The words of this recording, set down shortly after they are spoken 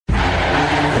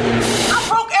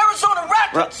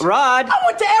Rockets. Rod. I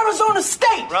went to Arizona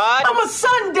State. Rod. I'm a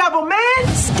Sun Devil, man.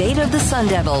 State of the Sun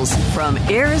Devils from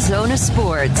Arizona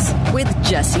Sports with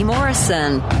Jesse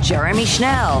Morrison, Jeremy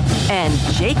Schnell, and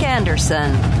Jake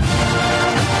Anderson.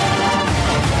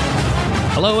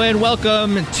 Hello and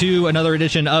welcome to another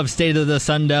edition of State of the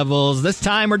Sun Devils. This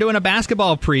time we're doing a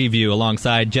basketball preview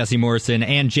alongside Jesse Morrison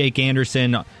and Jake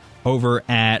Anderson over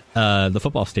at the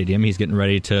football stadium. He's getting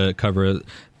ready to cover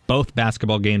both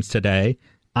basketball games today.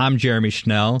 I'm Jeremy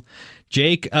Schnell.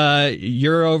 Jake,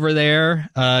 you're over there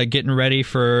getting ready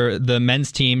for the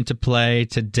men's team to play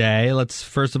today. Let's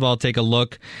first of all take a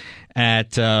look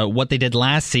at what they did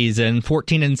last season.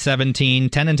 14-17,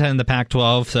 10-10 in the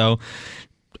Pac-12, so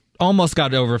almost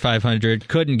got over 500,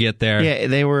 couldn't get there.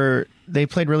 Yeah, they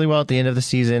played really well at the end of the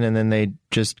season, and then they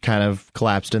just kind of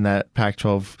collapsed in that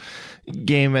Pac-12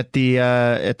 game at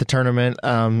the tournament.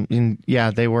 And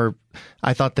yeah,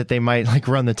 I thought that they might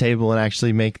run the table and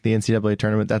actually make the NCAA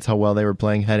tournament. That's how well they were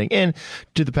playing heading in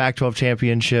to the Pac-12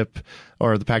 championship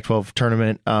or the Pac-12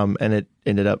 tournament, and it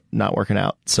ended up not working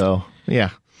out. So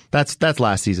yeah, that's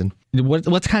last season.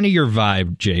 What's kind of your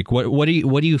vibe, Jake? What do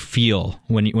you feel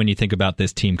when you think about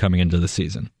this team coming into the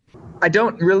season? I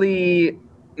don't really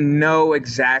know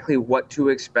exactly what to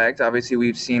expect. Obviously,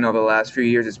 we've seen over the last few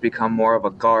years it's become more of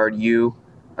a guard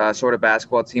sort of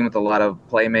basketball team with a lot of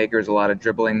playmakers, a lot of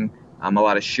dribbling, a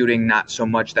lot of shooting, not so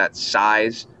much that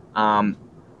size. I'm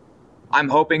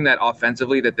hoping that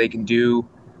offensively that they can do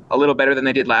a little better than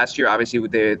they did last year. Obviously,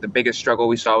 the biggest struggle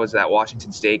we saw was that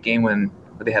Washington State game when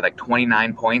they had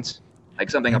 29 points,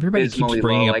 something Everybody abysmally keeps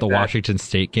bringing low up the that. Washington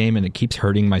State game, and it keeps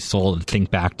hurting my soul to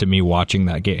think back to me watching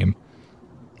that game.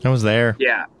 I was there.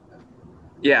 Yeah.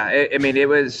 It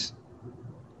was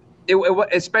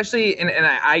especially, and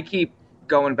I keep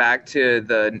going back to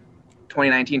the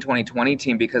 2019-2020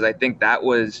 team because I think that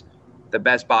was the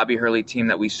best Bobby Hurley team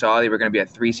that we saw. They were going to be a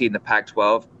 3 seed in the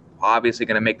Pac-12, obviously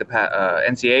going to make the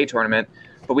NCAA tournament,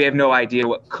 but we have no idea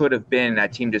what could have been.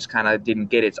 That team just kind of didn't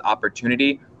get its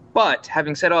opportunity. But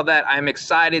having said all that, I'm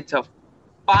excited to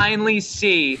finally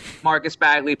see Marcus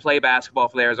Bagley play basketball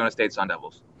for the Arizona State Sun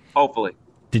Devils. Hopefully.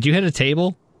 Did you hit a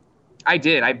table? I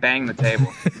did. I banged the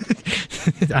table.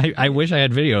 I wish I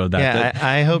had video of that. Yeah,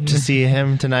 I hope to see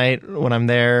him tonight when I'm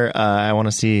there. I want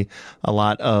to see a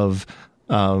lot of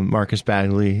Marcus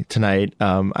Bagley tonight.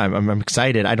 I'm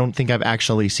excited. I don't think I've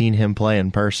actually seen him play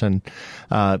in person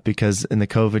because in the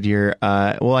COVID year,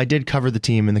 I did cover the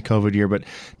team in the COVID year, but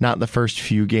not the first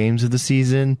few games of the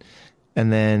season.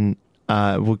 And then,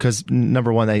 because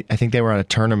number one, I think they were on a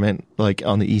tournament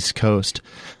on the East Coast.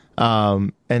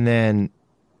 And then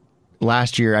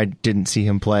last year I didn't see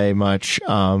him play much.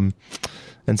 And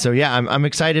so, yeah, I'm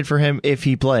excited for him if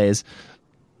he plays.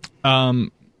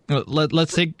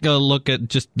 Let's take a look at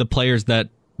just the players that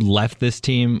left this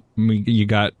team. You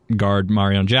got guard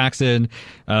Marion Jackson,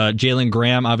 Jalen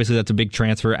Graham. Obviously, that's a big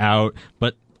transfer out,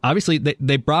 but obviously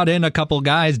they brought in a couple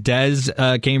guys, Des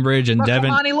Cambridge and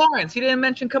Devin. Kamani Lawrence. He didn't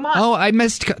mention Kamani. Oh, I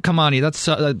missed Kamani. That's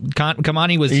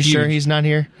Kamani was. Are you huge. sure he's not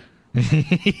here?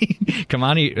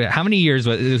 Kamani, how many years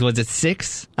was it?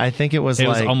 6? I think it was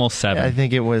almost 7. I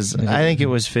think it was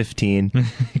 15.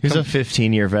 He was a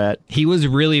 15-year vet. He was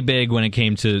really big when it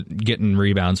came to getting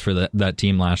rebounds for that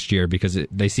team last year because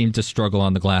they seemed to struggle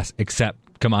on the glass, except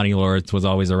Kamani Lawrence was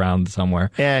always around somewhere.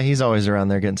 Yeah, he's always around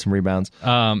there getting some rebounds.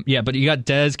 Yeah, but you got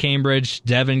Des Cambridge,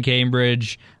 Devin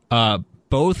Cambridge,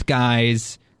 both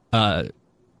guys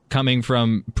coming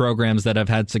from programs that have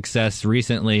had success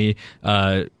recently.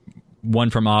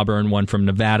 One from Auburn, one from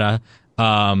Nevada,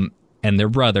 and they're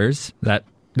brothers. That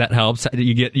helps.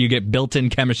 You get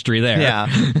built-in chemistry there. Yeah.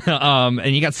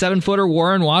 And you got 7-footer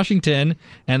Warren Washington,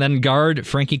 and then guard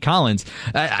Frankie Collins.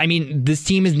 This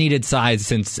team has needed size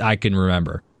since I can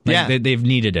remember. They've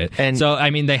needed it. And so,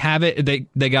 they have it.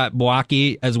 They got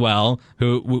Bwaki as well,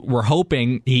 who we're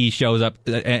hoping he shows up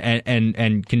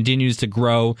and continues to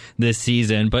grow this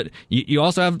season. But you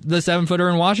also have the 7-footer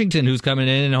in Washington who's coming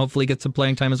in and hopefully gets some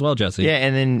playing time as well, Jesse. Yeah,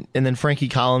 and then Frankie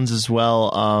Collins as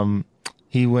well.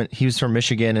 He was from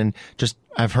Michigan, and just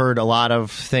I've heard a lot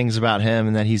of things about him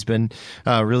and that he's been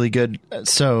really good.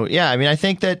 So yeah, I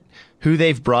think that who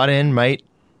they've brought in might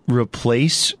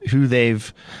replace who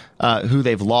they've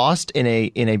lost in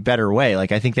a better way.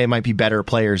 I think they might be better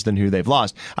players than who they've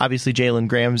lost. Obviously, Jalen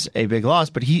Graham's a big loss,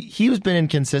 but he was been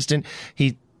inconsistent.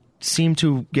 He seemed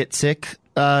to get sick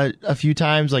a few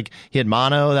times. He had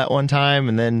mono that one time,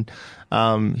 and then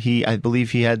I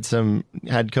believe he had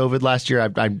COVID last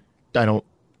year. I don't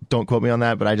Don't quote me on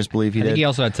that, but I just believe he I did. think he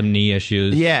also had some knee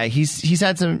issues. Yeah, he's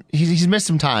had some. He's missed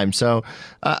some time. So,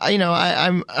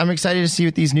 I'm excited to see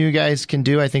what these new guys can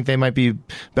do. I think they might be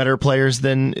better players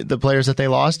than the players that they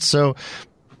lost. So,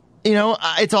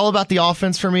 it's all about the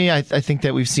offense for me. I think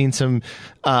that we've seen some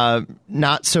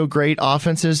not so great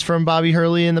offenses from Bobby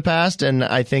Hurley in the past, and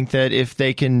I think that if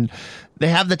they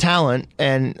have the talent,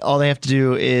 and all they have to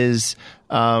do is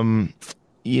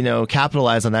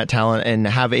capitalize on that talent and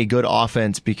have a good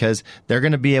offense, because they're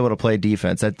going to be able to play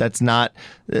defense. That's not.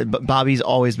 Bobby's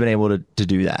always been able to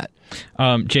do that.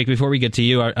 Jake, before we get to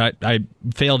you, I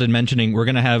failed in mentioning we're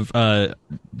going to have the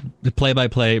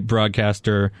play-by-play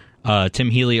broadcaster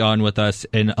Tim Healy on with us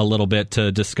in a little bit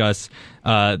to discuss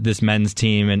this men's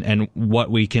team and what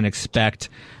we can expect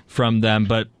from them.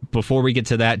 But before we get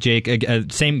to that, Jake,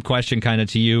 same question kind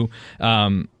of to you.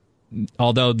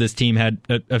 Although this team had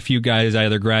a few guys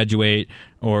either graduate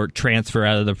or transfer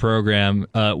out of the program,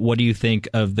 what do you think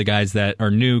of the guys that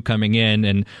are new coming in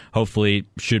and hopefully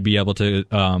should be able to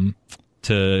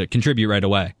contribute right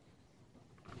away?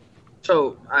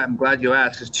 So I'm glad you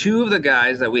asked, because two of the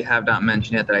guys that we have not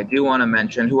mentioned yet that I do want to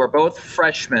mention, who are both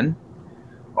freshmen,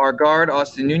 are guard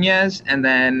Austin Nunez and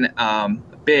then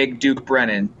big Duke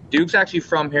Brennan. Duke's actually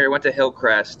from here, went to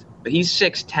Hillcrest, but he's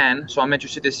 6'10", so I'm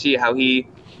interested to see how he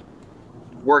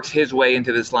works his way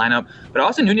into this lineup. But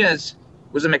Austin Nunez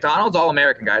was a McDonald's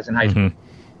All-American, guys, in high school.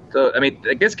 So, I mean,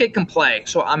 this kid can play.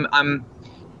 So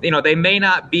they may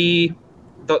not be,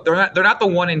 they're not the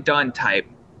one and done type.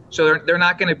 So they're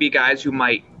not going to be guys who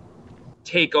might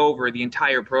take over the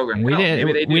entire program. We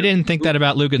didn't think that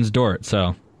about Lugans Dort,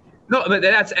 so. No, but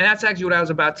that's actually what I was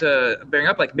about to bring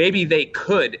up. Like, maybe they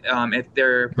could if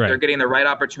they're getting the right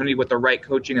opportunity with the right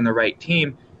coaching and the right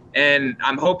team. And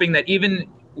I'm hoping that even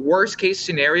worst case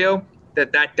scenario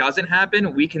that doesn't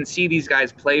happen, we can see these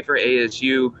guys play for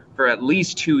ASU for at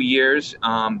least 2 years,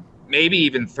 maybe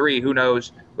even 3. Who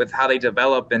knows with how they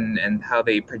develop and how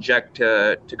they project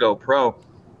to go pro.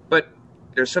 But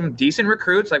there's some decent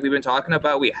recruits like we've been talking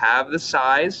about. We have the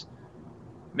size.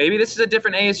 Maybe this is a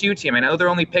different ASU team. I know they're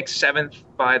only picked 7th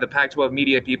by the Pac-12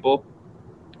 media people,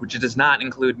 which does not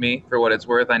include me, for what it's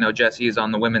worth. I know Jesse is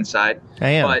on the women's side. I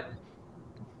am.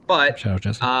 But Shout out,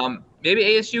 Jesse. Maybe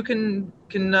ASU can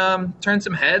turn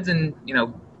some heads and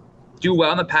do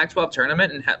well in the Pac-12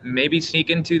 tournament and maybe sneak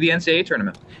into the NCAA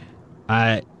tournament.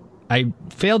 I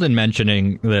failed in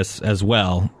mentioning this as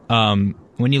well.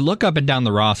 When you look up and down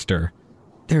the roster,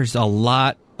 there's a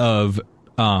lot of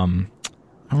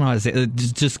I don't know how to say it,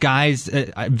 just guys,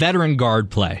 veteran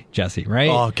guard play, Jesse, right?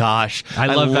 Oh gosh,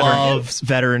 I love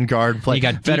veteran guard play. You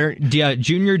got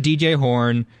junior DJ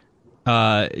Horn.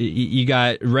 You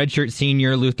got redshirt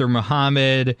senior Luther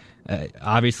Muhammad.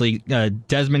 Obviously,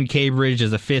 Desmond Cambridge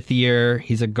is a 5th year.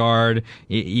 He's a guard.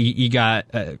 You got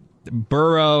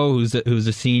Burrow, who's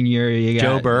a senior. You got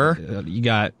Joe Burr. You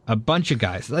got a bunch of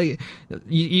guys. Like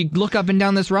you look up and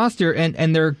down this roster,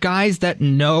 and there are guys that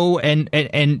know and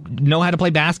know how to play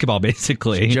basketball.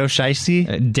 Basically, Joe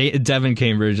Shiesty, Devin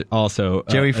Cambridge, also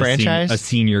Joey Franchise, a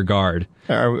senior guard.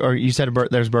 Or you said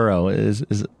there's Burrow. Is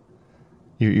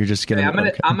you're just gonna?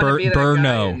 I'm gonna be that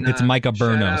Burno. guy It's Micah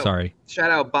Burno. Sorry.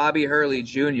 Shout out Bobby Hurley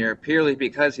Jr. purely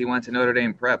because he went to Notre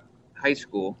Dame Prep high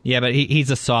school. Yeah, but he's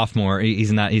a sophomore.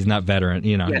 He's not veteran.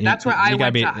 Yeah, that's where I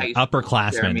went to high school.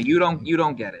 Upperclassman. Jeremy. You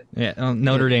don't get it. Yeah,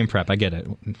 Notre Dame Prep. I get it.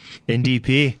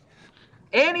 NDP.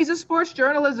 And he's a sports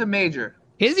journalism major.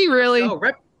 Is he really? So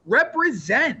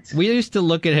represent. We used to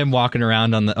look at him walking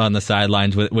around on the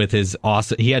sidelines with his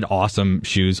awesome. He had awesome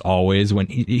shoes always. When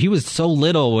he was so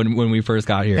little when we first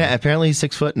got here. Yeah, apparently he's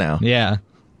 6 foot now. Yeah.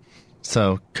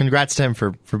 So congrats to him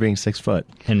for being 6 foot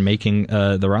and making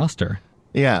the roster.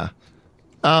 Yeah.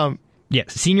 Yeah,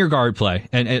 senior guard play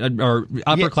or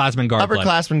upperclassman guard play.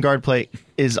 Upperclassman guard play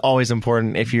is always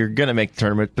important if you're going to make the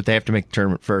tournament, but they have to make the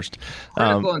tournament first.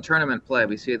 Critical in tournament play,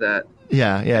 we see that.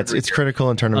 Yeah, it's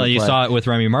critical in tournament play. You saw it with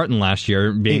Remy Martin last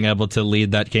year, being able to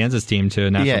lead that Kansas team to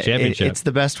a national championship. It's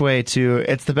the best way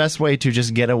to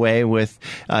just get away with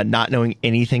not knowing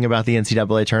anything about the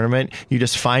NCAA tournament. You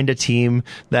just find a team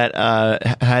that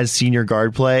has senior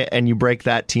guard play, and you break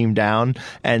that team down,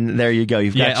 and there you go.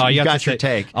 You've got your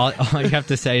take. All you have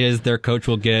to say is their coach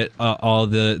will get all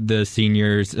the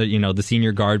seniors. The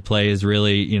senior guard play is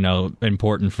really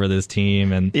important for this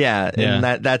team, and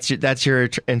and that's your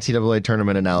NCAA NCAA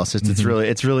tournament analysis.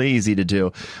 It's really easy to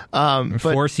do. But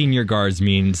 4 senior guards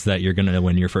means that you're going to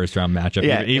win your first round matchup,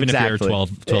 even exactly. if you're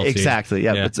 12 exactly.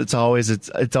 seed. Yeah, it's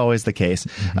always the case.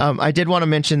 I did want to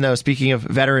mention though, speaking of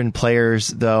veteran players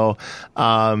though,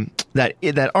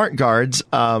 that aren't guards,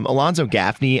 Alonzo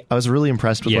Gaffney, I was really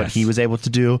impressed with what he was able to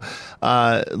do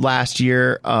last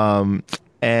year.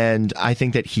 And I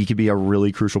think that he could be a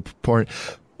really crucial part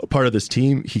of this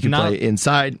team. He can play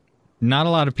inside. Not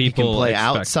a lot of people he can play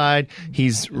outside.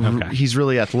 He's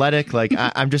really athletic. Like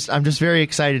I'm just very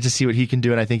excited to see what he can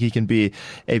do, and I think he can be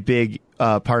a big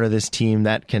part of this team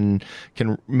that can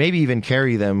maybe even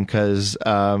carry them. Because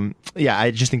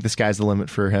I just think the sky's the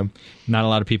limit for him. Not a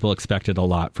lot of people expected a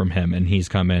lot from him, and he's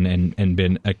come in and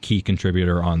been a key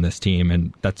contributor on this team,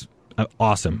 and that's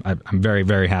awesome. I'm very,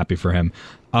 very happy for him.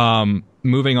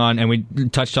 Moving on, and we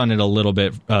touched on it a little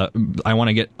bit. I want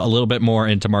to get a little bit more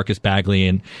into Marcus Bagley,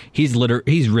 and he's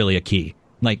really a key,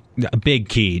 like a big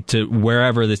key to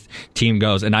wherever this team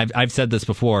goes. And I've said this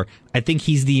before. I think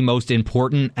he's the most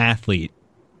important athlete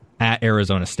at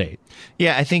Arizona State.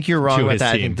 Yeah, I think you're wrong with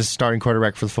that. I think the starting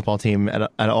quarterback for the football team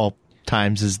at all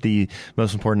times is the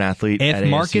most important athlete at ASU. If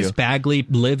Marcus Bagley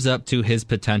lives up to his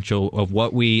potential of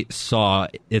what we saw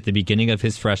at the beginning of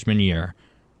his freshman year,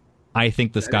 I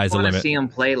think the sky's the limit. I want to see him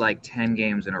play like 10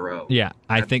 games in a row. Yeah,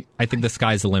 I think the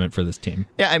sky's the limit for this team.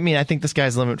 Yeah, I mean, I think the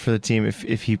sky's the limit for the team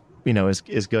if he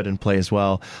is good and plays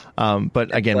well.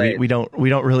 But again, we don't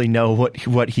really know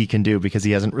what he can do because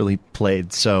he hasn't really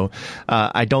played. So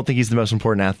I don't think he's the most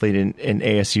important athlete in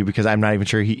ASU because I'm not even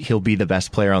sure he'll be the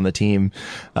best player on the team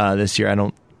this year. I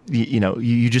don't.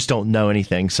 You just don't know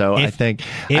anything. So I think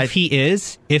if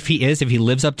he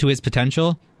lives up to his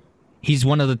potential, he's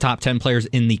one of the top 10 players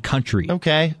in the country.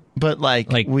 Okay, but like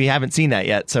we haven't seen that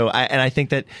yet. So I think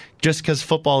that just because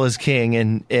football is king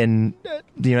in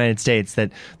the United States,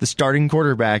 that the starting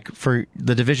quarterback for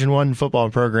the Division I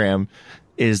football program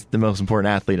is the most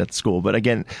important athlete at the school. But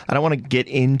again, I don't want to get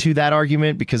into that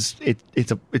argument because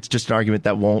it's just an argument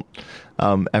that won't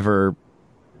ever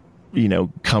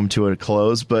come to a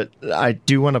close. But I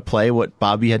do want to play what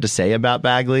Bobby had to say about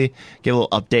Bagley, give a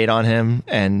little update on him,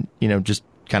 and just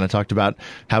kind of talked about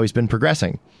how he's been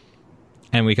progressing.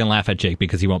 And we can laugh at Jake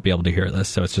because he won't be able to hear this,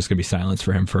 so it's just going to be silence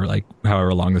for him for like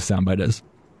however long the soundbite is.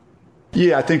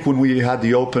 Yeah, I think when we had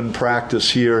the open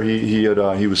practice here, he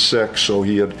was sick, so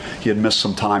he had missed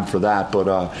some time for that. But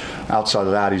outside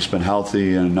of that, he's been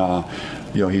healthy and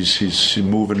he's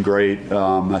moving great.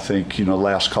 I think the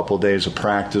last couple of days of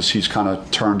practice, he's kind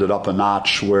of turned it up a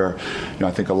notch. Where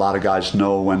I think a lot of guys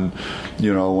know when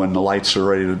the lights are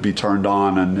ready to be turned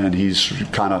on, and he's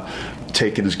kind of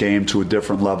taken his game to a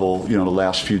different level. The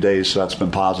last few days, so that's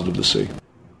been positive to see.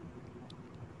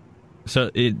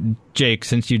 So, Jake,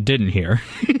 since you didn't hear,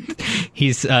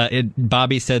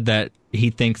 Bobby said that he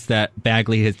thinks that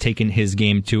Bagley has taken his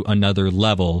game to another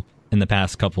level in the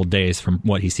past couple of days from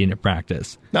what he's seen at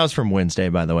practice. That was from Wednesday,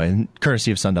 by the way,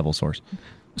 courtesy of Sun Devil Source.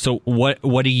 So, what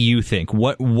do you think?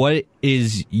 What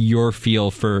is your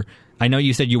feel for? I know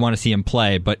you said you want to see him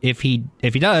play, but if he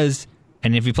does,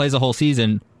 and if he plays a whole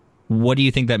season, what do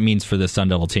you think that means for this Sun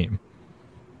Devil team?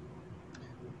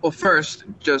 Well, first,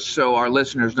 just so our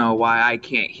listeners know why I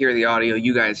can't hear the audio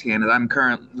you guys can, is I'm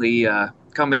currently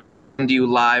coming to you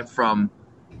live from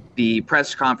the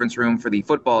press conference room for the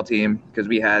football team because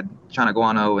we had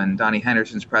Chanaguano and Donnie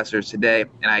Henderson's pressers today,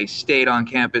 and I stayed on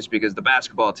campus because the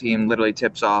basketball team literally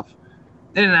tips off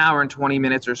in an hour and 20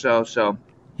 minutes or so. So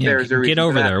there's a reason. Get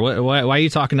over there. Why are you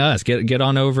talking to us? Get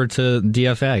on over to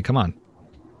DFA. Come on.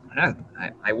 Yeah,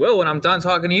 I will when I'm done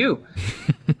talking to you.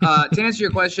 To answer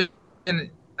your question,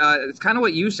 it's kind of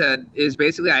what you said is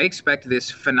basically I expect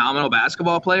this phenomenal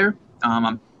basketball player.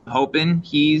 I'm hoping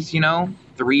he's,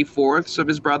 3/4 of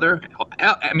his brother.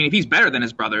 I mean, if he's better than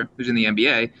his brother, who's in the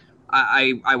NBA,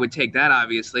 I would take that,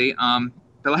 obviously.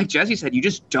 But like Jesse said, you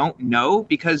just don't know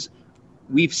because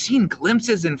we've seen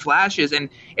glimpses and flashes. And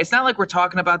it's not like we're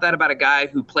talking about a guy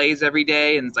who plays every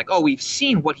day and it's like, oh, we've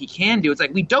seen what he can do. It's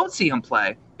like we don't see him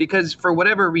play because for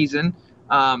whatever reason,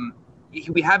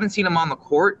 we haven't seen him on the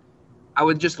court. I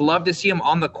would just love to see him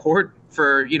on the court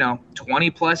for,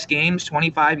 20-plus games,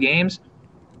 25 games,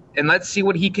 and let's see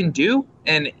what he can do.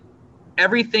 And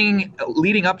everything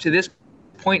leading up to this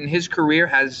point in his career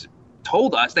has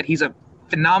told us that he's a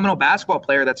phenomenal basketball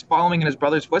player that's following in his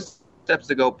brother's footsteps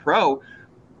to go pro.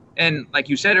 And like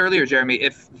you said earlier, Jeremy,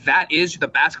 if that is the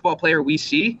basketball player we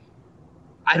see,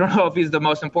 I don't know if he's the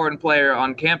most important player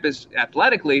on campus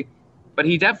athletically, but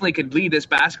he definitely could lead this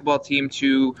basketball team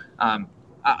to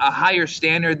a higher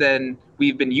standard than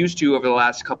we've been used to over the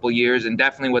last couple of years, and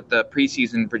definitely what the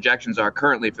preseason projections are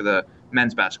currently for the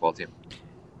men's basketball team.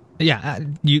 Yeah,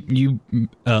 you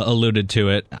alluded to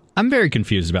it. I'm very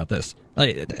confused about this.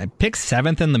 Like, pick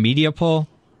 7th in the media poll.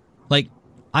 Like,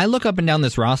 I look up and down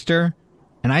this roster,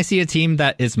 and I see a team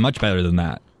that is much better than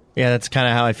that. Yeah, that's kind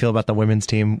of how I feel about the women's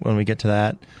team when we get to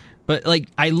that. But like,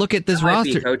 I look at this That might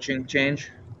roster. be coaching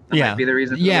change. That might be the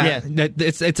reason. Yeah,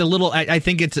 it's a little. I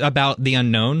think it's about the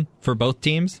unknown for both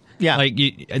teams. Yeah, like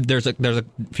there's a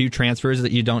few transfers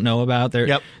that you don't know about.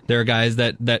 There are guys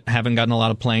that haven't gotten a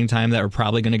lot of playing time that are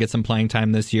probably going to get some playing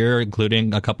time this year,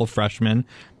 including a couple freshmen.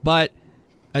 But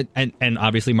and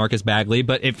obviously Marcus Bagley.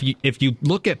 But if you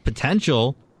look at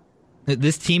potential,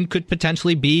 this team could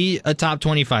potentially be a top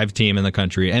 25 team in the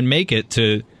country and make it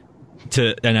to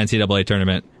an NCAA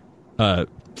tournament.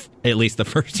 At least the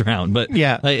first round, but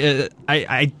yeah,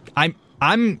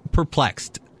 I'm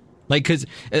perplexed, like, because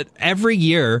every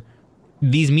year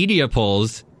these media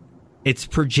polls, it's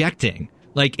projecting.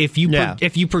 Like, if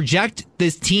you project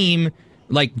this team,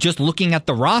 like, just looking at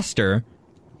the roster,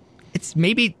 it's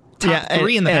maybe top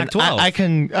 3 in the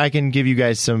Pac-12. I can give you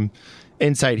guys some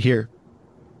insight here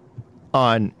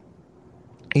on,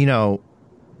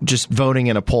 just voting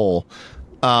in a poll.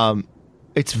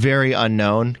 It's very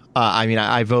unknown.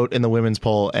 I vote in the women's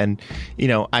poll, and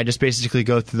I just basically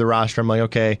go through the roster. I'm like,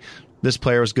 okay, this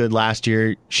player was good last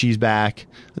year. She's back.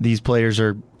 These players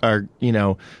are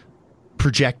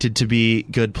projected to be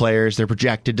good players. They're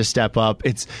projected to step up.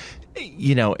 It's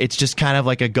just kind of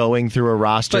like a going through a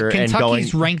roster. But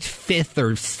Kentucky's ranked 5th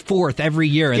or 4th every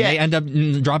year, and they end up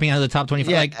dropping out of the top 25.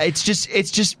 Yeah, it's just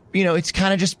it's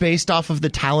kind of just based off of the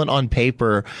talent on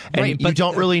paper, and you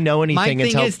don't really know anything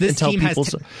until people.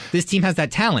 This team has that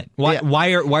talent. Why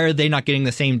are they not getting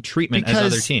the same treatment as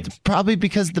other teams? Probably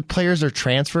because the players are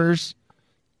transfers.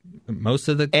 Most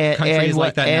of the country is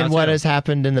like that now, and what has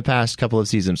happened in the past couple of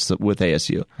seasons with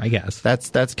ASU. I guess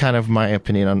that's kind of my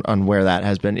opinion on where that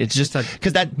has been. It's just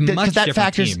because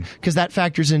that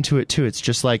factors into it too. It's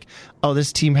just like, oh,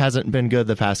 this team hasn't been good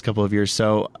the past couple of years,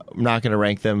 so I'm not going to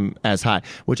rank them as high,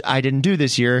 which I didn't do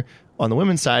this year on the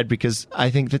women's side because I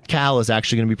think that Cal is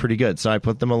actually going to be pretty good. So I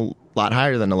put them a lot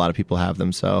higher than a lot of people have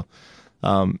them. So,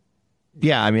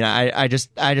 I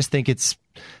just think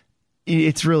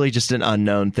it's really just an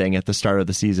unknown thing at the start of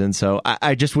the season, so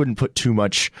I just wouldn't put too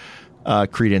much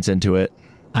credence into it.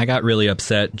 I got really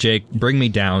upset. Jake, bring me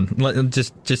down.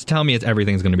 Just tell me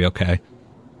everything's going to be okay.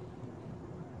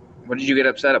 What did you get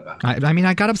upset about?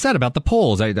 I got upset about the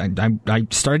polls. I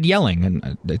started yelling,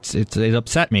 and it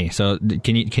upset me. So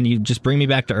can you just bring me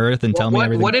back to earth and tell me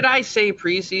everything? What did I say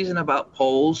preseason about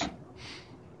polls?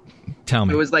 Tell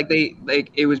me. It was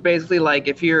it was basically like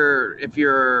if you're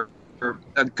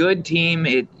a good team,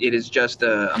 it is just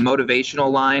a motivational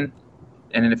line,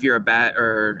 and if you're a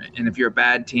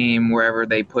bad team, wherever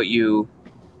they put you,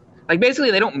 like, basically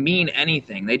they don't mean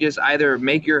anything. They just either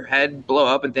make your head blow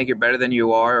up and think you're better than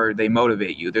you are, or they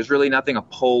motivate you. There's really nothing a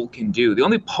poll can do. The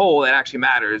only poll that actually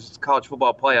matters is college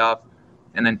football playoff,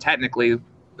 and then technically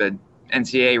the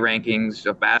NCAA rankings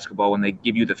of basketball when they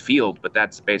give you the field, but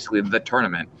that's basically the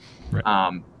tournament. Right.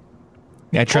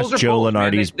 I trust Joe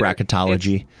Lunardi's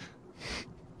bracketology.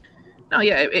 No,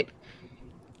 yeah,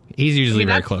 he's usually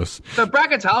very close. The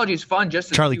bracketology is fun, just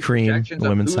to Charlie Cream, projections the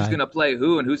of women's who's side, going to play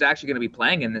who and who's actually going to be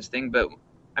playing in this thing. But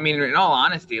in all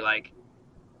honesty, like,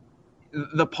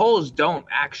 the polls don't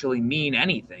actually mean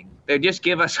anything. They just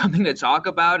give us something to talk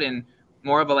about, and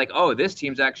more of a like, oh, this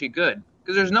team's actually good.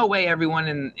 Because there's no way everyone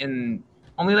in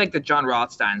only like the John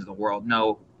Rothsteins of the world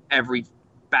know every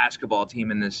basketball team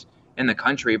in the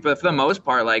country. But for the most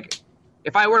part, like,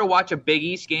 if I were to watch a Big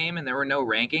East game and there were no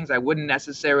rankings, I wouldn't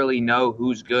necessarily know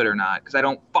who's good or not because I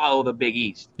don't follow the Big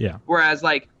East. Yeah. Whereas,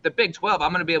 like, the Big 12, I'm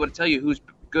going to be able to tell you who's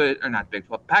good, or not Big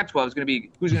 12. Pac-12 is going to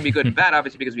be who's going to be good and bad,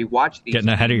 obviously, because we watch these. Getting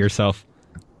ahead of yourself.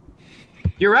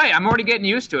 You're right. I'm already getting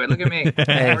used to it. Look at me.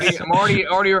 I'm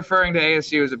already referring to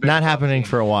ASU as a Big 12 not happening team.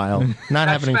 for a while. Not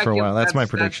happening for a while. That's my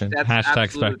prediction. That's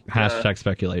Hashtag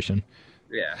speculation.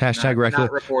 Yeah. Hashtag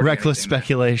reckless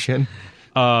speculation.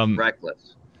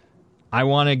 Reckless. I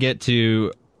want to get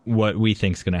to what we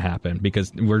think is going to happen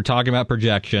because we're talking about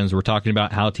projections. We're talking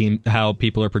about how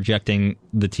people are projecting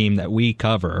the team that we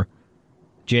cover.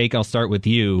 Jake, I'll start with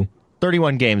you.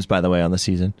 31 games, by the way, on the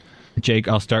season. Jake,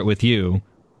 I'll start with you.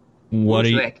 What do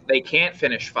you? They can't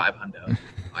finish 500.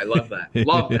 I love that.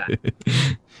 Love that.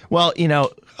 Well,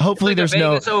 hopefully there's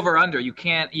no over under. You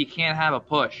can't have a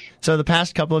push. So the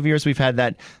past couple of years we've had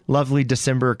that lovely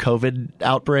December COVID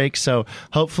outbreak. So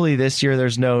hopefully this year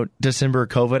there's no December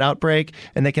COVID outbreak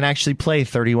and they can actually play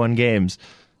 31 games.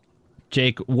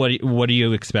 Jake, what do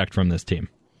you expect from this team?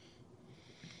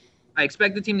 I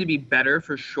expect the team to be better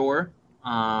for sure.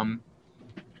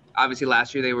 Obviously,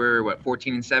 last year they were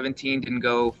 14-17, didn't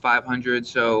go 500.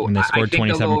 So and they scored I think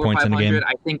 27 points in the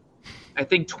game. I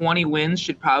think 20 wins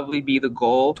should probably be the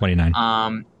goal. 29.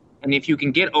 And if you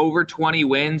can get over 20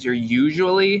 wins, you're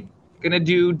usually going to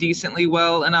do decently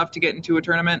well enough to get into a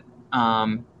tournament.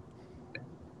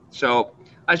 So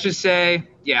let's just say,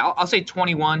 I'll say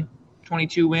 21,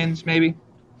 22 wins maybe.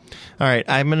 All right,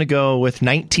 I'm going to go with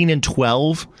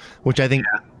 19-12, which I think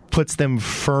puts them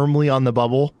firmly on the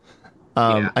bubble.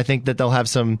 I think that they'll have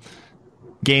some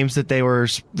games that they're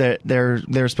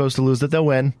supposed to lose that they'll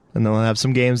win, and they'll have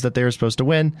some games that they're supposed to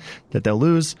win that they'll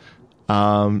lose.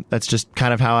 That's just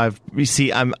kind of how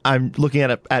I'm looking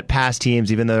at past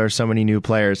teams, even though there are so many new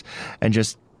players, and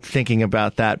just thinking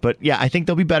about that. But yeah, I think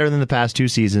they'll be better than the past 2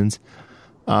 seasons.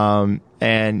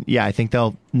 And yeah, I think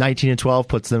 19-12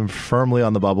 puts them firmly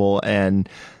on the bubble, and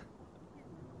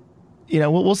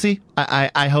we'll see.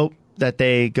 I hope that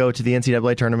they go to the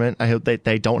NCAA tournament. I hope that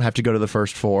they don't have to go to the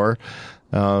first 4.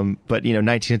 But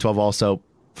 19-12 also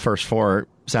first 4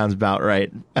 sounds about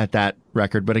right at that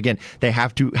record. But again, they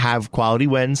have to have quality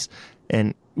wins,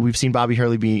 and we've seen Bobby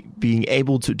Hurley being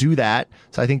able to do that.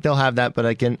 So I think they'll have that. But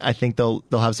again, I think they'll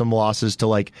have some losses to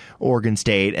like Oregon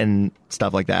State and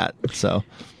stuff like that. So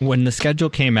when the schedule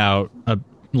came out a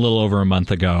little over a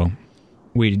month ago,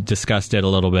 we discussed it a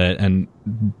little bit, and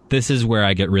this is where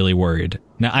I get really worried.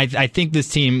 Now, I think this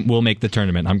team will make the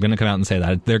tournament. I'm going to come out and say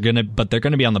that they're going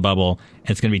to be on the bubble, and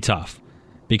it's going to be tough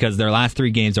because their last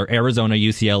 3 games are Arizona,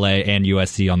 UCLA, and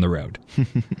USC on the road.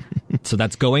 So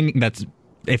that's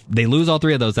if they lose all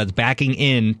 3 of those, that's backing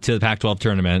into the Pac-12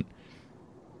 tournament,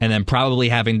 and then probably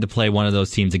having to play one of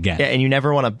those teams again. Yeah, and you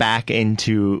never want to back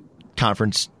into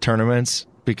conference tournaments,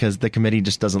 because the committee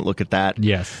just doesn't look at that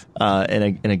in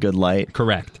a good light.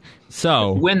 Correct.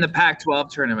 So win the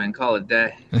Pac-12 tournament, call it a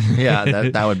day. Yeah,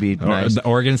 that would be nice.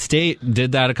 Oregon State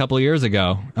did that a couple of years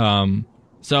ago.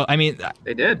 So I mean,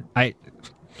 they did. I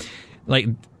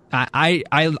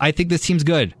think this team's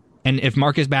good, and if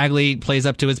Marcus Bagley plays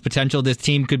up to his potential, this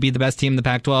team could be the best team in the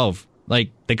Pac-12.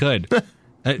 Like, they could.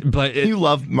 But you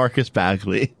love Marcus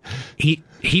Bagley.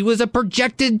 He was a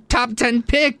projected top 10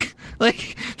 pick.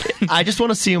 Like, I just want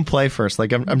to see him play first.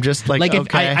 Like, I'm just like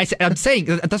okay. I'm saying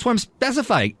that's what I'm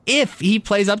specifying. If he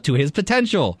plays up to his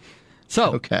potential,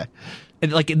 so okay,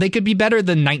 like they could be better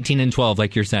than 19-12,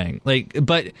 like you're saying. Like,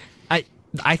 but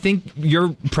I think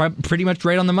you're pretty much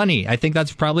right on the money. I think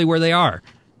that's probably where they are,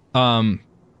 and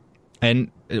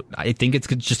I think it's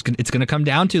going to come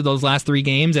down to those last 3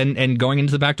 games and going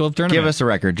into the Pac-12 tournament. Give us a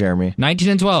record, Jeremy.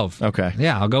 19-12. Okay.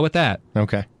 Yeah, I'll go with that.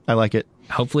 Okay. I like it.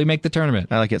 Hopefully make the tournament.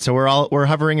 I like it. So we're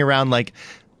hovering around like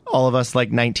all of us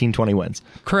like 19-20 wins.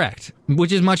 Correct.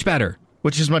 Which is much better.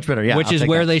 Yeah. Which is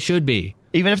where they should be.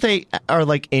 Even if they are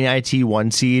like NIT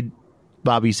 1 seed,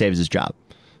 Bobby saves his job.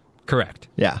 Correct.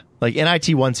 Yeah. Like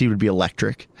NIT 1 seed would be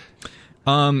electric.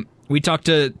 We talked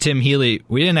to Tim Healy.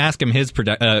 We didn't ask him his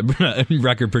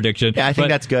record prediction. Yeah, I think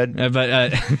that's good. But I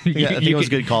think it was a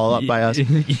good call up by us.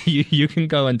 You can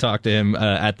go and talk to him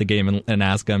at the game and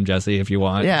ask him, Jesse, if you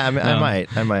want. Yeah,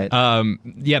 I might.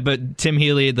 Yeah, but Tim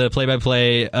Healy, the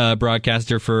play-by-play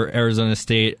broadcaster for Arizona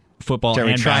State football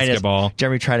and basketball.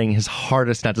 Jeremy trying his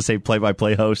hardest not to say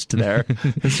play-by-play host there.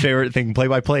 His favorite thing,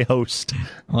 play-by-play host.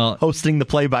 Well, hosting the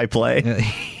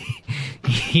play-by-play.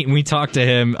 We talked to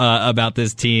him about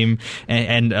this team,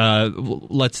 and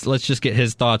let's just get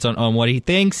his thoughts on what he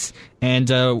thinks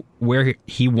and where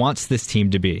he wants this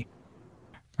team to be.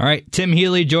 All right, Tim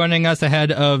Healy joining us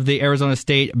ahead of the Arizona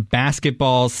State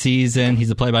basketball season.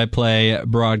 He's a play-by-play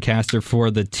broadcaster for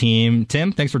the team.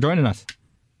 Tim, thanks for joining us.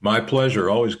 My pleasure.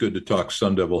 Always good to talk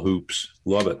Sun Devil hoops.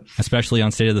 Love it. Especially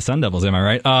on State of the Sun Devils, am I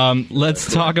right?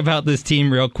 Let's talk about this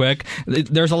team real quick.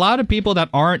 There's a lot of people that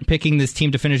aren't picking this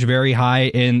team to finish very high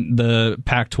in the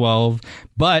Pac-12,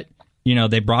 but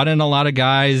they brought in a lot of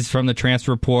guys from the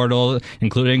transfer portal,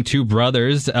 including 2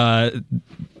 brothers that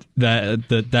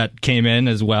came in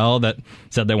as well that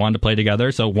said they wanted to play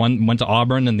together. So one went to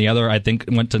Auburn and the other, I think,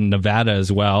 went to Nevada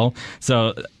as well.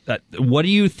 So what do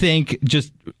you think,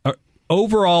 just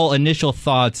overall initial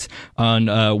thoughts on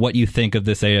what you think of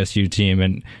this ASU team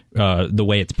and the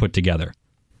way it's put together?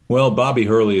 Well, Bobby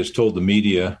Hurley has told the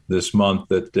media this month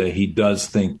that he does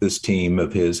think this team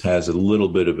of his has a little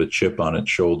bit of a chip on its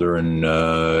shoulder. And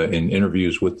in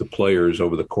interviews with the players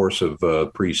over the course of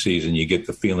preseason, you get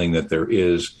the feeling that there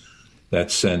is that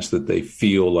sense that they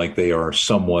feel like they are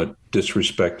somewhat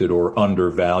disrespected or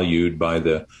undervalued by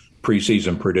the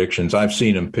preseason predictions. I've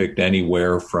seen them picked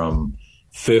anywhere from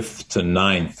 5th to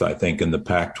 9th, I think, in the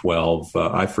Pac-12.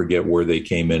 I forget where they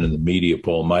came in the media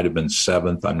poll. Might have been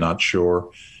 7th. I'm not sure.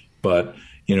 But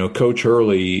Coach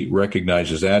Hurley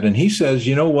recognizes that, and he says,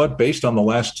 you know what, based on the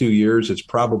last 2 years, it's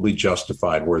probably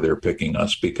justified where they're picking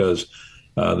us because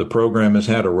the program has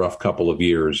had a rough couple of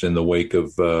years in the wake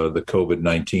of the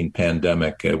COVID-19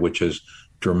 pandemic, which has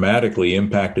dramatically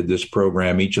impacted this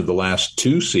program each of the last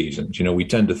 2 seasons. We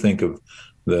tend to think of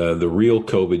the real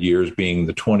COVID years being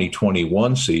the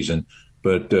 2021 season.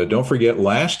 But don't forget,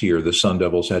 last year, the Sun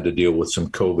Devils had to deal with some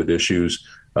COVID issues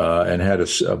and had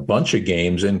a bunch of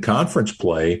games in conference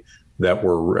play that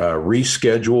were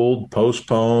rescheduled,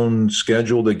 postponed,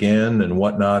 scheduled again, and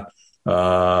whatnot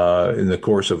in the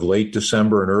course of late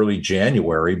December and early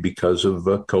January because of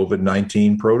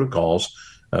COVID-19 protocols,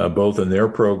 both in their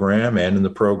program and in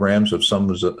the programs of some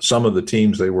of the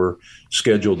teams they were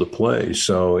scheduled to play.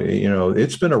 So,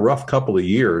 it's been a rough couple of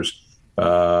years.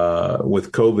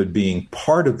 With COVID being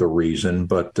part of the reason,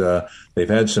 but they've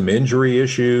had some injury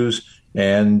issues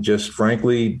and just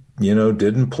frankly,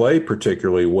 didn't play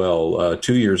particularly well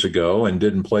 2 years ago and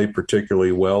didn't play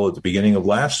particularly well at the beginning of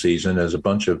last season as a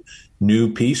bunch of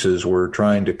new pieces were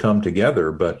trying to come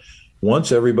together. But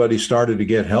once everybody started to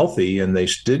get healthy and they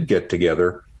did get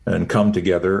together and come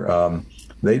together,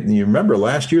 you remember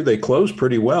last year they closed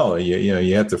pretty well.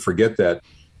 You have to forget that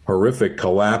horrific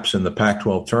collapse in the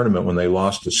Pac-12 tournament when they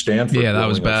lost to Stanford. Yeah, that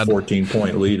was bad. A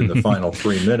 14-point lead in the final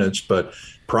 3 minutes. But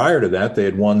prior to that, they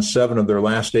had won 7 of their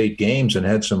last 8 games and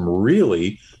had some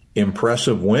really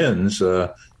impressive wins,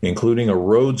 including a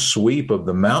road sweep of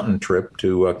the mountain trip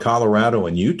to Colorado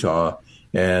and Utah.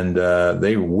 And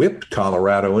they whipped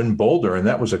Colorado in Boulder, and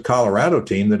that was a Colorado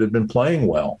team that had been playing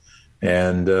well.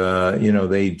 And,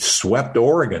 they swept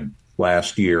Oregon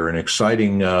last year, an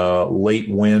exciting late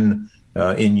win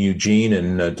in Eugene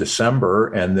in December,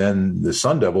 and then the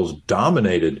Sun Devils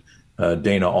dominated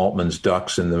Dana Altman's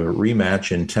Ducks in the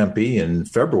rematch in Tempe in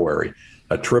February.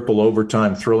 A triple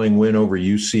overtime thrilling win over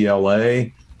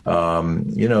UCLA.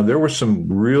 There were some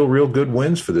real good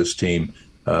wins for this team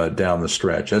down the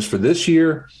stretch. As for this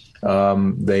year,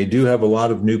 they do have a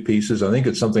lot of new pieces. I think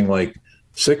it's something like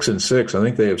 6 and 6. I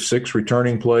think they have 6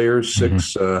 returning players,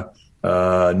 6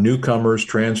 newcomers,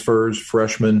 transfers,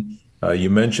 freshmen.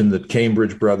 You mentioned the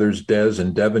Cambridge brothers, Des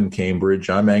and Devin Cambridge.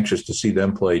 I'm anxious to see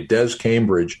them play. Des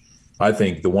Cambridge, I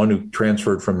think the one who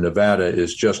transferred from Nevada,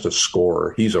 is just a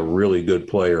scorer. He's a really good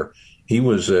player.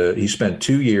 He spent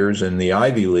 2 years in the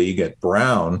Ivy League at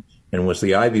Brown and was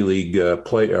the Ivy League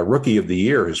Rookie of the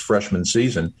Year his freshman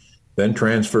season, then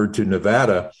transferred to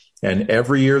Nevada. And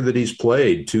every year that he's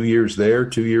played, 2 years there,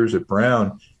 2 years at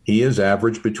Brown, he has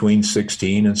averaged between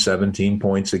 16 and 17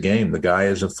 points a game. The guy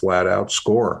is a flat-out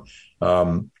scorer.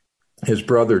 His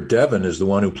brother Devin is the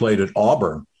one who played at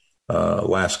Auburn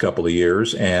last couple of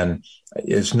years and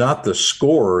is not the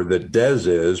scorer that Des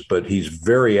is, but he's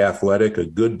very athletic, a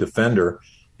good defender.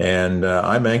 And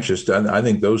I'm anxious. I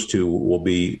think those two will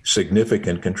be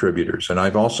significant contributors. And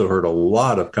I've also heard a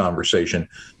lot of conversation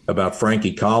about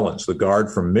Frankie Collins, the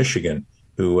guard from Michigan,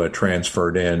 who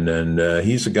transferred in. And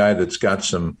he's a guy that's got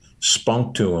some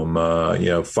spunk to him,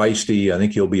 feisty. I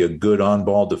think he'll be a good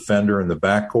on-ball defender in the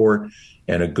backcourt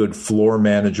and a good floor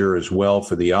manager as well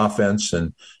for the offense.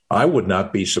 And I would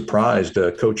not be surprised.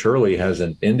 Coach Hurley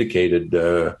hasn't indicated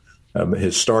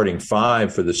his starting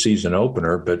 5 for the season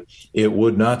opener, but it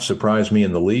would not surprise me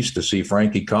in the least to see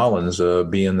Frankie Collins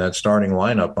be in that starting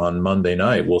lineup on Monday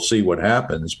night. We'll see what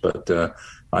happens, but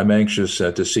I'm anxious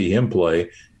to see him play.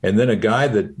 And then a guy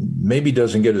that maybe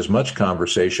doesn't get as much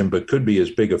conversation but could be as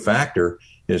big a factor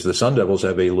is the Sun Devils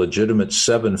have a legitimate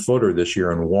 7-footer this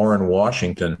year in Warren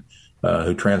Washington,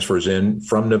 who transfers in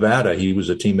from Nevada. He was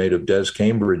a teammate of Des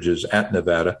Cambridge's at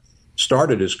Nevada,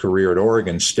 started his career at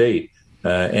Oregon State,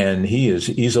 and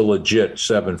he's a legit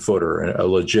 7-footer, a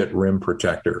legit rim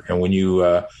protector. And when you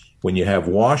have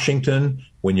Washington,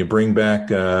 when you bring back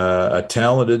a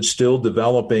talented, still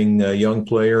developing young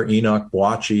player, Enoch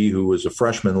Boakye, who was a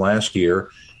freshman last year,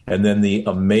 and then the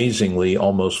amazingly,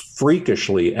 almost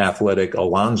freakishly athletic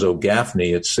Alonzo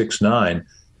Gaffney at 6'9",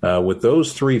 with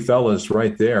those 3 fellas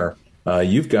right there,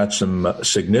 you've got some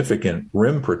significant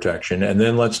rim protection. And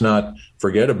then let's not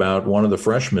forget about one of the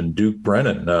freshmen, Duke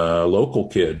Brennan, a local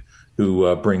kid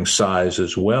who brings size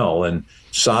as well. And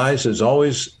size is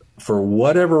always, for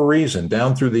whatever reason,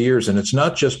 down through the years, and it's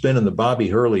not just been in the Bobby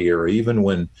Hurley era, even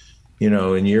when,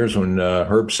 in years when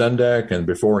Herb Sendek and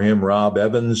before him Rob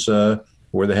Evans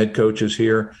were the head coaches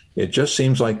here, it just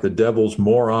seems like the Devils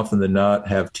more often than not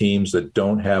have teams that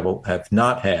have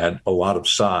not had a lot of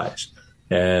size.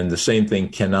 And the same thing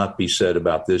cannot be said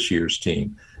about this year's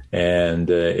team. And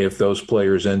if those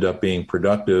players end up being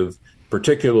productive,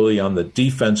 particularly on the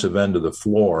defensive end of the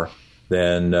floor,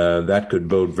 then that could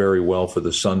bode very well for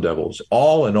the Sun Devils.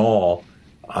 All in all,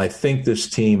 I think this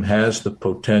team has the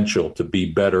potential to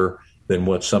be better than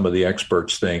what some of the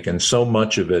experts think. And so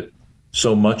much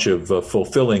of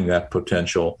fulfilling that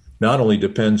potential not only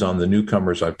depends on the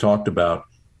newcomers I've talked about,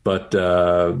 but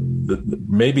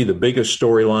maybe the biggest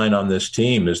storyline on this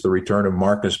team is the return of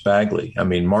Marcus Bagley. I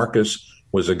mean, Marcus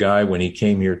was a guy when he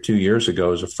came here 2 years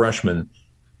ago as a freshman,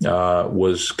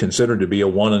 was considered to be a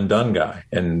one-and-done guy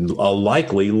and a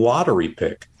likely lottery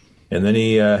pick. And then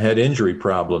he had injury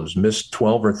problems, missed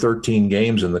 12 or 13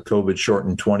 games in the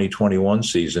COVID-shortened 2021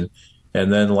 season.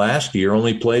 And then last year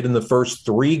only played in the first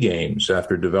 3 games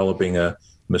after developing a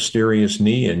mysterious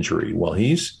knee injury. Well,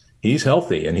 he's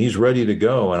healthy and he's ready to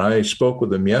go. And I spoke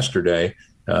with him yesterday.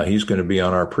 He's going to be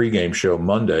on our pregame show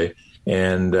Monday.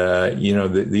 And,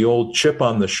 the old chip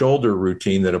on the shoulder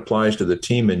routine that applies to the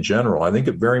team in general, I think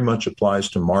it very much applies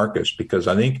to Marcus because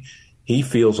I think he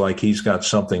feels like he's got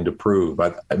something to prove.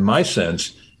 My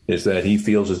sense is that he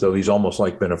feels as though he's almost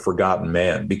like been a forgotten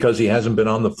man because he hasn't been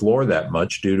on the floor that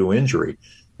much due to injury.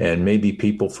 And maybe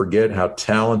people forget how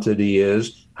talented he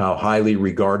is, how highly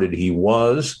regarded he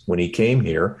was when he came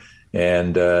here.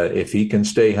 And if he can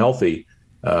stay healthy,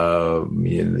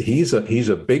 he's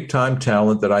a big time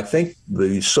talent that I think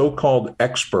the so-called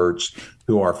experts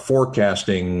who are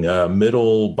forecasting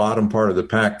bottom part of the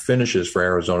pack finishes for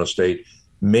Arizona State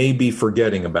may be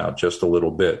forgetting about just a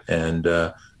little bit. And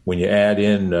when you add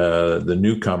in the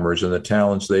newcomers and the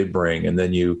talents they bring, and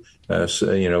then you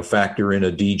factor in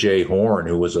a DJ Horn,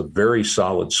 who was a very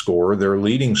solid scorer, their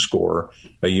leading scorer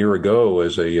a year ago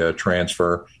as a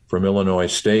transfer from Illinois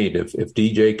State. If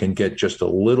DJ can get just a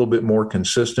little bit more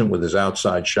consistent with his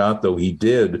outside shot, though he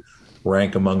did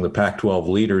rank among the Pac-12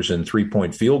 leaders in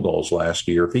three-point field goals last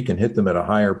year, if he can hit them at a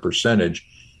higher percentage,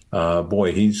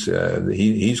 he's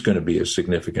going to be a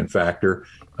significant factor.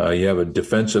 You have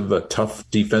a tough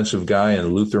defensive guy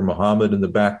in Luther Muhammad in the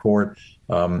backcourt.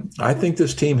 I think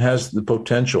this team has the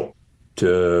potential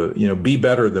to, be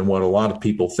better than what a lot of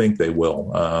people think they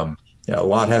will. A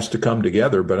lot has to come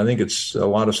together, but I think it's a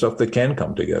lot of stuff that can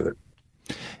come together.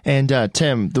 And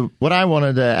Tim, what I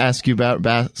wanted to ask you about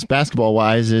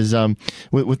basketball-wise is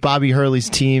with Bobby Hurley's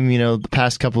team, the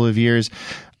past couple of years,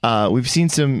 we've seen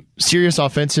some serious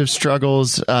offensive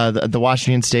struggles. The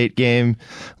Washington State game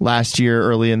last year,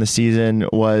 early in the season,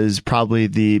 was probably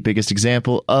the biggest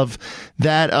example of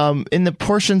that. In the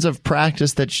portions of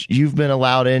practice that you've been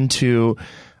allowed into,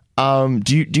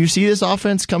 do you see this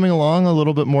offense coming along a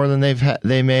little bit more than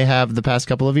they may have the past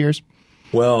couple of years?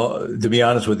 Well, to be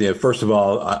honest with you, first of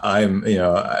all, I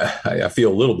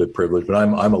feel a little bit privileged, but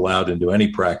I'm allowed into any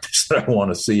practice that I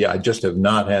want to see. I just have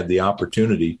not had the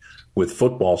opportunity with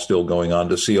football still going on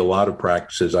to see a lot of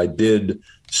practices. I did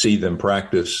see them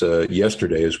practice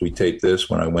yesterday as we tape this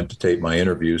when I went to tape my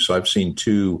interview. So I've seen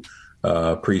 2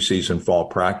 preseason fall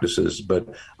practices, but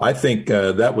I think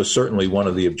that was certainly one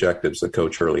of the objectives that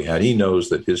Coach Hurley had. He knows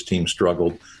that his team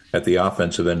struggled at the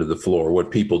offensive end of the floor.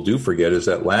 What people do forget is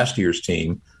that last year's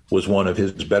team was one of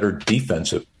his better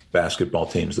defensive basketball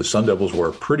teams. The Sun Devils were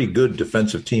a pretty good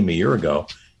defensive team a year ago.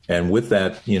 And with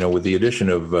that, with the addition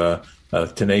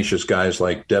of tenacious guys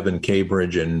like Devin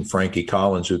Cambridge and Frankie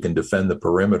Collins who can defend the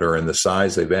perimeter and the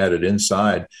size they've added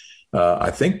inside,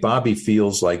 I think Bobby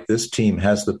feels like this team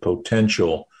has the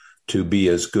potential to be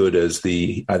as good as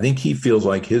I think he feels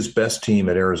like his best team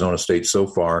at Arizona State so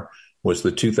far was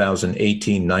the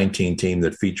 2018-19 team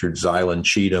that featured Zylan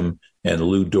Cheatham and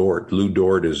Lou Dort. Lou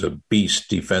Dort is a beast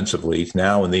defensively. He's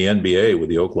now in the NBA with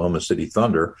the Oklahoma City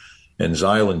Thunder. And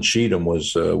Zylan Cheatham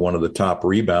was one of the top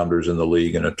rebounders in the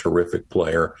league and a terrific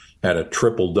player, had a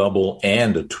triple-double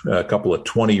and a couple of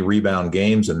 20-rebound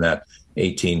games in that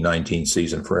 18-19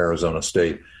 season for Arizona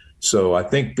State. So I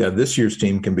think this year's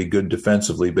team can be good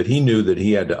defensively, but he knew that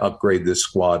he had to upgrade this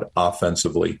squad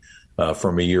offensively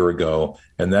from a year ago.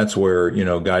 And that's where,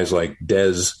 guys like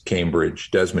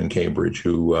Desmond Cambridge,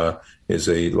 who is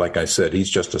like I said, he's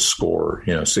just a scorer,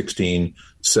 16,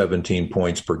 17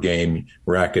 points per game,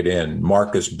 rack it in.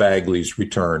 Marcus Bagley's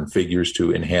return figures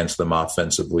to enhance them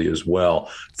offensively as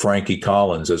well. Frankie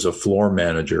Collins as a floor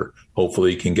manager,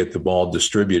 hopefully can get the ball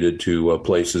distributed to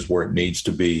places where it needs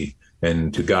to be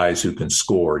and to guys who can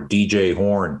score. DJ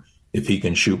Horn, if he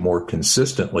can shoot more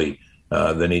consistently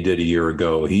than he did a year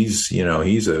ago, he's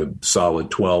a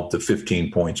solid 12 to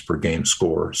 15 points per game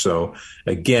scorer. So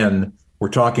again, we're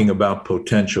talking about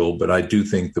potential, but I do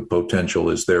think the potential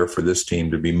is there for this team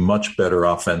to be much better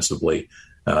offensively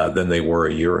than they were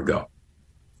a year ago.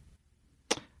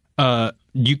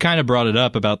 You kind of brought it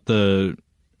up about the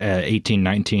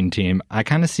 18-19 team, I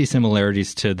kind of see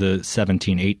similarities to the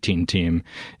 17-18 team.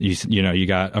 You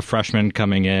got a freshman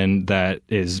coming in that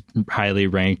is highly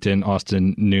ranked in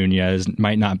Austin Nunez,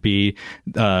 might not be,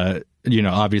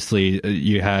 obviously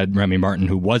you had Remy Martin,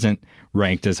 who wasn't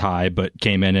ranked as high, but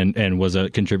came in and was a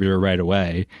contributor right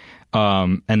away.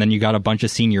 And then you got a bunch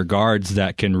of senior guards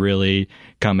that can really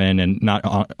come in and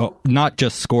not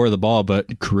just score the ball,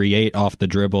 but create off the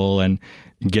dribble and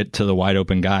get to the wide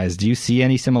open guys. Do you see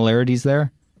any similarities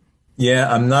there?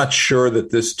 Yeah, I'm not sure that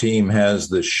this team has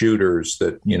the shooters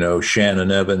that,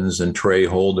 Shannon Evans and Trey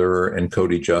Holder and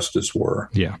Cody Justice were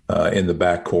in the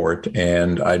backcourt.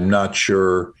 And I'm not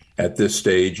sure at this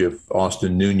stage if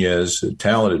Austin Nunez, a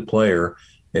talented player,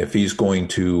 if he's going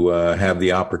to have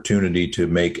the opportunity to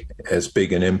make as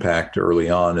big an impact early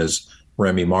on as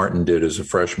Remy Martin did as a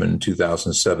freshman in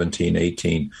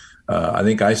 2017-18. I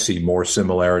think I see more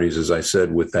similarities, as I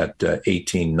said, with that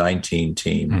 18-19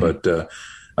 team. Mm-hmm. But,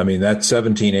 that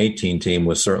 17-18 team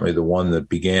was certainly the one that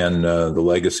began the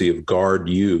legacy of Guard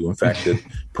U. In fact, at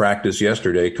practice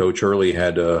yesterday, Coach Hurley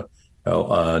had a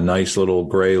nice little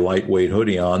gray lightweight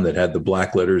hoodie on that had the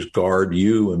black letters Guard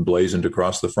U emblazoned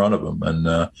across the front of him.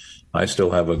 And I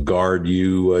still have a Guard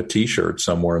U T-shirt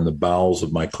somewhere in the bowels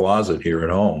of my closet here at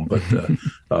home. But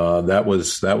that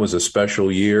was a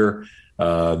special year.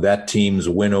 That team's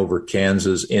win over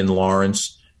Kansas in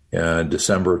Lawrence,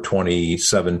 December of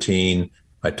 2017.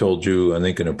 I told you, I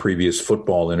think in a previous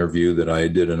football interview, that I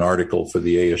did an article for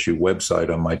the ASU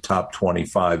website on my top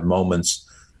 25 moments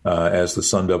as the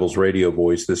Sun Devils radio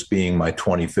voice, this being my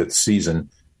 25th season.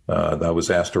 I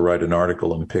was asked to write an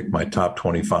article and pick my top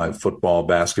 25 football,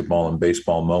 basketball, and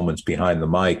baseball moments behind the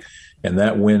mic. And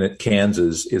that win at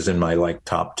Kansas is in my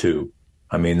top two.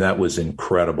 I mean, that was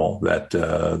incredible.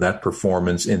 That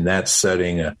performance in that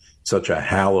setting, such a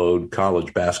hallowed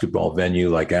college basketball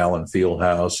venue like Allen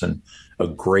Fieldhouse, and a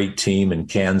great team in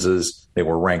Kansas. They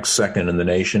were ranked second in the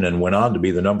nation and went on to be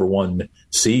the number one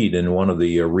seed in one of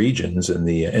the regions in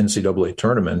the NCAA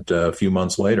tournament a few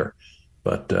months later.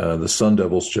 But the Sun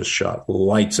Devils just shot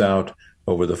lights out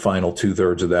over the final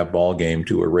two-thirds of that ball game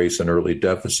to erase an early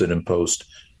deficit and post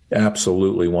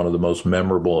absolutely one of the most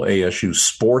memorable ASU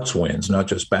sports wins, not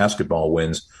just basketball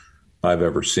wins, I've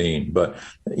ever seen. But,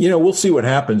 we'll see what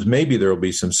happens. Maybe there will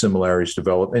be some similarities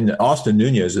develop. And Austin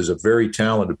Nunez is a very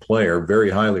talented player, very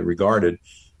highly regarded.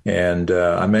 And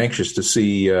I'm anxious to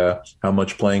see how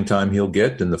much playing time he'll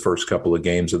get in the first couple of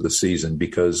games of the season,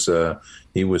 because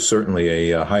he was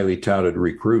certainly a highly touted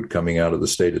recruit coming out of the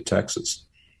state of Texas.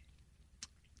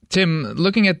 Tim,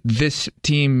 looking at this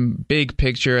team big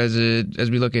picture as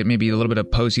we look at maybe a little bit of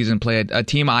postseason play, a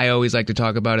team I always like to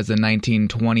talk about is the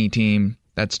 19-20 team.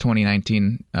 That's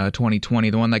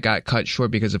 2019-2020, the one that got cut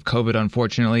short because of COVID,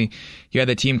 unfortunately. You had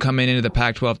the team coming into the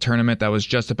Pac-12 tournament that was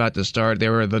just about to start. They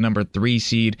were the number 3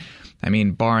 seed. I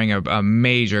mean, barring a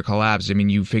major collapse, I mean,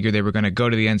 you figured they were going to go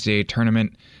to the NCAA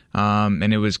tournament,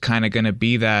 and it was kind of going to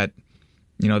be that,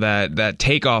 that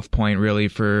takeoff point really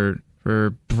for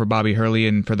Bobby Hurley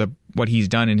and for what he's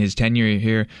done in his tenure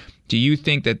here. Do you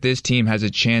think that this team has a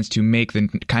chance to make the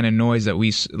kind of noise that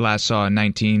we last saw in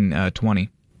 19-20?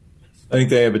 I think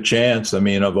they have a chance. I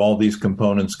mean, of all these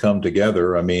components come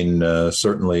together, I mean,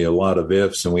 certainly a lot of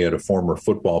ifs. And we had a former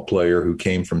football player who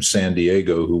came from San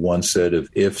Diego who once said, if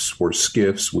ifs were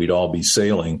skiffs, we'd all be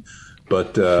sailing.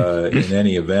 But in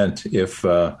any event, if,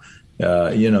 there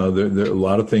a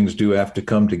lot of things do have to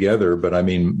come together. But I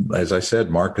mean, as I said,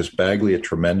 Marcus Bagley, a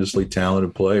tremendously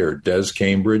talented player. Des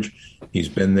Cambridge, he's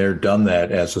been there, done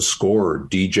that as a scorer.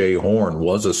 DJ Horn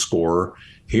was a scorer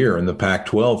here in the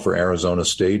Pac-12 for Arizona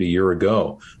State a year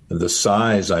ago. The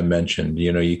size I mentioned,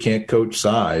 you can't coach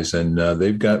size, and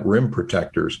they've got rim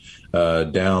protectors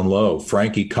down low.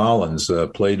 Frankie Collins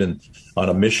played on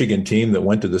a Michigan team that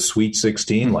went to the Sweet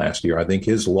 16 last year. I think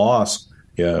his loss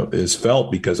is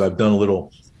felt because I've done a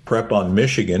little prep on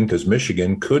Michigan, because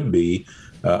Michigan could be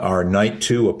our night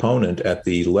 2 opponent at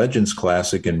the Legends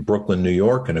Classic in Brooklyn, New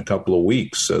York in a couple of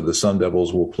weeks. The Sun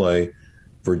Devils will play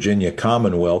Virginia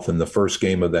Commonwealth in the first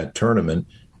game of that tournament.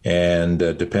 And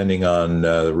depending on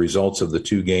the results of the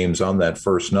 2 games on that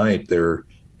first night, their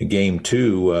game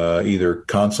 2, either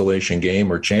consolation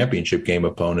game or championship game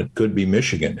opponent could be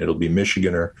Michigan. It'll be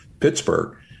Michigan or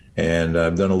Pittsburgh. And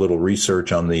I've done a little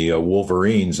research on the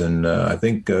Wolverines, and I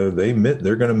think they're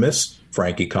going to miss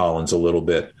Frankie Collins a little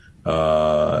bit,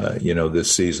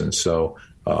 this season. So,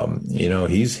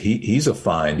 he's a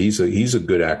find. He's a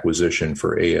good acquisition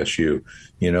for ASU.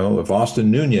 If Austin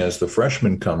Nunez, the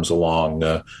freshman, comes along,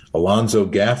 Alonzo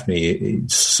Gaffney,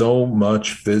 so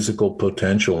much physical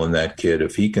potential in that kid.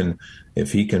 If he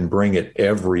can bring it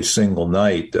every single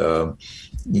night,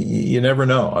 you never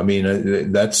know. I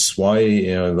mean, that's why,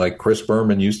 like Chris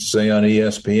Berman used to say on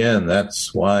ESPN,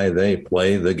 that's why they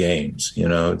play the games,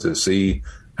 to see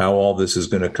how all this is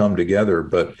going to come together.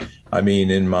 But I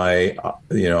mean, in my,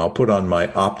 I'll put on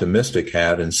my optimistic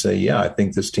hat and say, yeah, I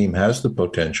think this team has the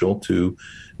potential to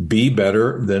be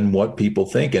better than what people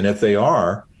think. And if they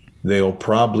are, they'll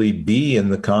probably be in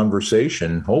the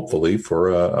conversation, hopefully, for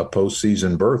a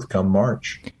postseason berth come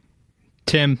March.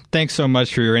 Tim, thanks so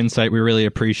much for your insight. We really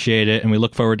appreciate it, and we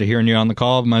look forward to hearing you on the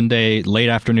call Monday, late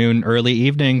afternoon, early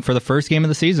evening for the first game of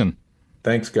the season.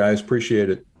 Thanks, guys. Appreciate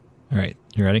it. All right.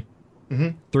 You ready?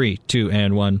 3, 2,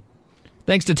 and 1.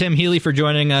 Thanks to Tim Healy for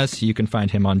joining us. You can find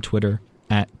him on Twitter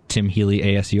at Tim Healy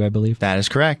ASU, I believe. That is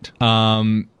correct.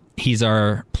 He's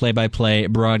our play-by-play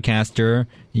broadcaster.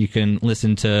 You can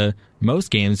listen to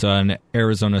most games on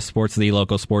Arizona Sports, the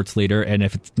local sports leader, and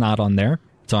if it's not on there,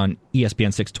 it's on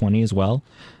ESPN 620 as well.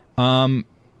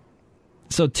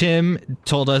 So Tim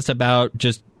told us about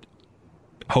just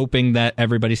hoping that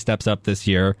everybody steps up this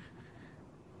year,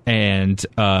 and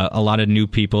a lot of new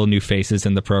people, new faces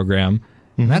in the program.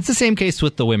 That's the same case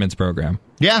with the women's program.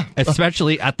 Yeah.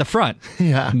 Especially at the front.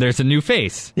 Yeah. There's a new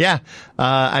face. Yeah.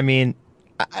 I mean,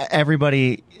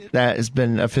 everybody that has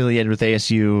been affiliated with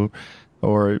ASU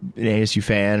or an ASU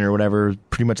fan or whatever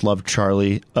pretty much loved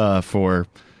Charlie for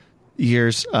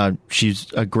years.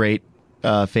 She's a great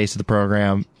face of the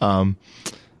program.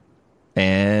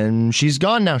 And she's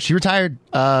gone now. She retired.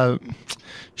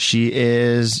 She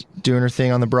is doing her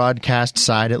thing on the broadcast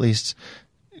side, at least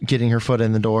getting her foot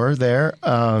in the door there.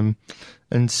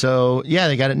 And so, yeah,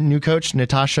 they got a new coach,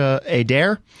 Natasha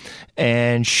Adair,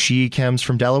 and she comes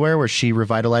from Delaware, where she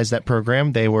revitalized that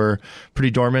program. They were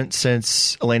pretty dormant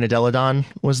since Elena Deladon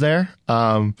was there.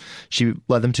 She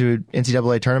led them to an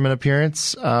NCAA tournament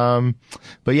appearance. But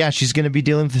yeah, she's going to be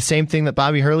dealing with the same thing that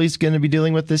Bobby Hurley's going to be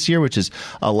dealing with this year, which is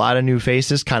a lot of new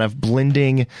faces, kind of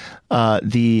blending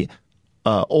the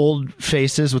old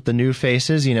faces with the new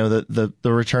faces, the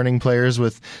returning players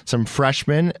with some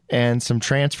freshmen and some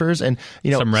transfers, and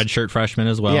some redshirt freshmen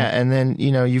as well. Yeah, and then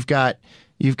you've got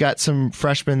some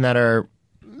freshmen that are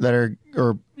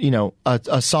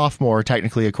a sophomore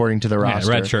technically according to the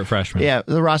roster. Redshirt freshman. Yeah,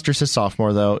 the roster says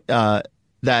sophomore though.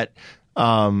 That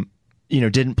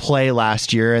didn't play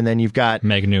last year, and then you've got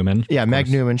Meg Newman. Yeah, Meg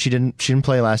Newman. She didn't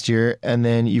play last year, and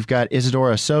then you've got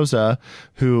Isadora Souza,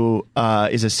 who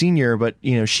is a senior, but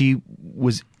she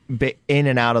was in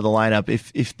and out of the lineup.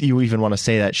 If you even want to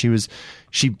say that,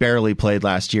 she barely played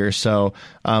last year. So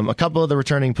a couple of the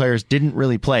returning players didn't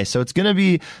really play. So it's going to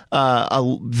be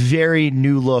a very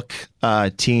new look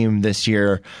team this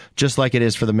year, just like it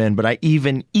is for the men. But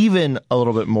even a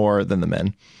little bit more than the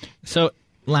men. So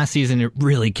last season, it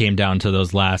really came down to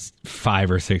those last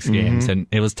 5 or 6 games, and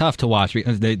it was tough to watch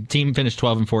because the team finished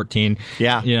 12-14.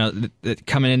 Yeah,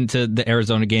 coming into the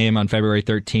Arizona game on February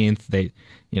 13th, they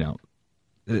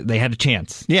had a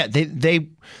chance. Yeah,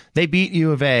 they beat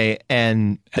U of A,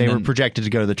 and they were projected to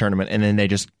go to the tournament, and then they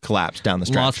just collapsed down the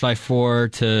stretch. Lost by 4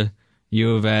 to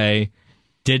U of A.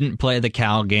 Didn't play the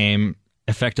Cal game.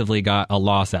 Effectively got a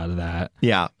loss out of that.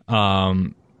 Yeah.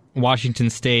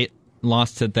 Washington State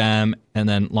lost to them, and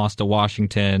then lost to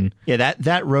Washington. Yeah,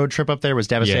 that road trip up there was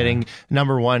devastating. Yeah.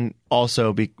 Number one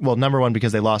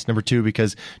because they lost. Number 2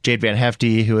 because Jade Van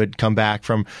Hefty, who had come back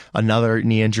from another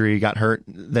knee injury, got hurt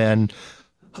then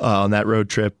on that road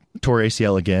trip, tore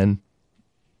ACL again.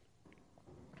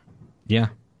 Yeah,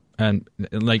 and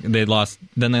they lost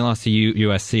to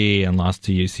USC and lost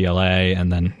to UCLA,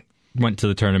 and then went to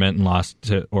the tournament and lost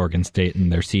to Oregon State,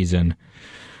 and their season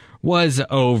was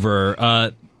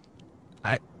over.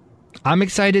 I'm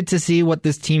excited to see what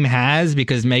this team has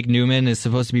because Meg Newman is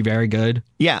supposed to be very good.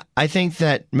 Yeah, I think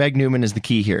that Meg Newman is the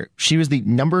key here. She was the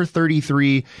number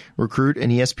 33 recruit in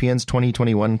ESPN's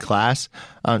 2021 class.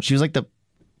 She was like the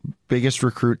biggest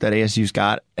recruit that ASU's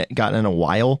gotten in a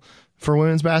while for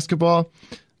women's basketball.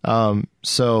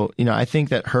 So, I think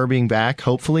that her being back,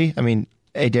 hopefully,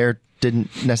 Adair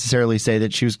didn't necessarily say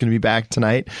that she was going to be back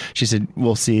tonight. She said,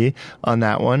 we'll see on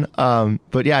that one.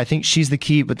 But yeah, I think she's the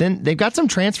key. But then they've got some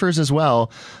transfers as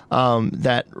well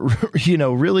that,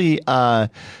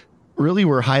 really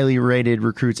were highly rated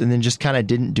recruits and then just kind of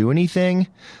didn't do anything.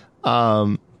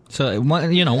 So,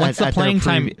 once the playing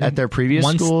time at their previous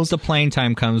schools, once the playing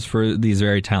time comes for these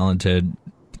very talented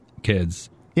kids,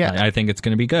 yeah, I think it's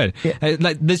going to be good.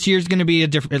 Yeah. This year's going to be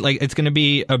it's going to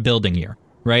be a building year.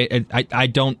 Right, I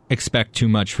don't expect too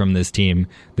much from this team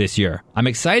this year. I'm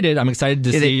excited.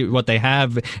 To see what they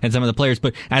have and some of the players.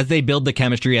 But as they build the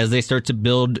chemistry, as they start to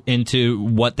build into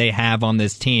what they have on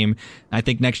this team, I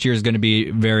think next year is going to be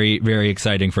very, very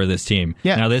exciting for this team.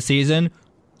 Yeah. Now this season,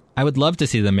 I would love to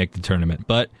see them make the tournament,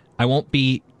 but I won't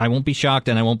be shocked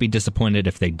and I won't be disappointed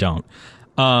if they don't.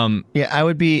 I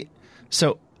would be.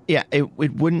 So yeah, it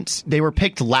wouldn't. They were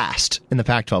picked last in the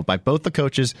Pac-12 by both the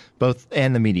coaches,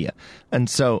 and the media, and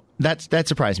so that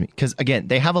surprised me because again,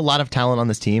 they have a lot of talent on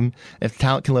this team. If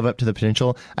talent can live up to the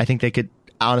potential, I think they could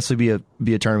honestly be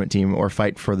a tournament team or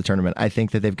fight for the tournament. I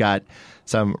think that they've got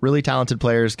some really talented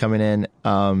players coming in.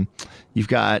 You've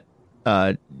got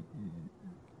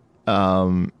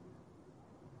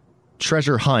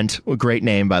Treasure Hunt, a great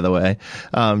name, by the way.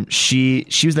 She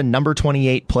was the number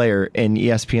 28 player in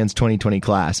ESPN's 2020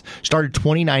 class. Started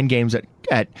 29 games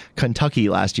at Kentucky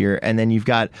last year, and then you've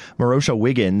got Marasha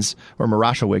Wiggins,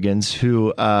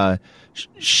 who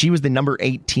she was the number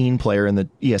 18 player in the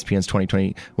ESPN's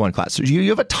 2021 class. So you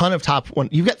have a ton of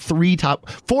you've got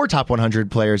four top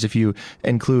 100 players if you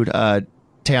include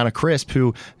Tayana Crisp,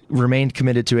 who remained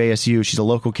committed to ASU. She's a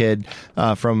local kid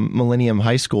from Millennium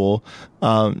High School.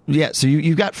 So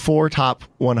you've got 4 top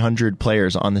 100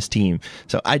 players on this team.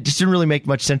 So I just didn't really make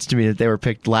much sense to me that they were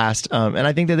picked last. And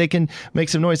I think that they can make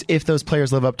some noise if those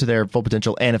players live up to their full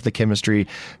potential and if the chemistry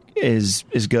is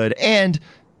good and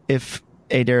if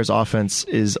Adair's offense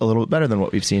is a little bit better than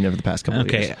what we've seen over the past couple of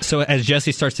years. Okay, so as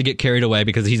Jesse starts to get carried away,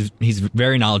 because he's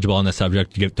very knowledgeable on this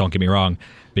subject, don't get me wrong,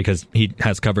 because he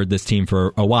has covered this team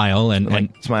for a while. And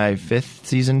it's my 5th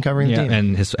season covering the team.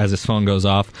 And as his phone goes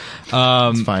off.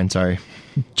 It's fine, sorry.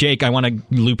 Jake, I want to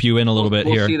loop you in a little bit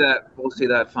here. We'll see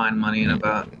that fine money in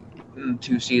about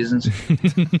 2 seasons.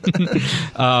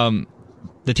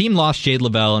 The team lost Jade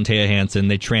Lavelle and Taya Hansen.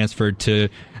 They transferred to...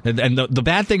 And the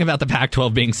bad thing about the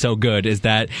Pac-12 being so good is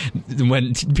that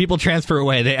when people transfer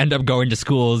away, they end up going to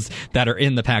schools that are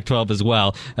in the Pac-12 as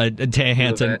well. Taya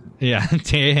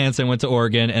Hansen went to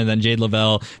Oregon, and then Jade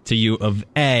Lavelle to U of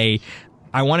A.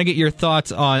 I want to get your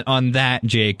thoughts on that,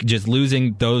 Jake, just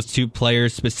losing those 2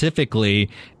 players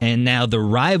specifically, and now the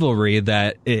rivalry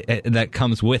that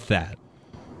comes with that.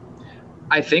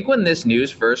 I think when this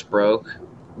news first broke,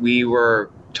 we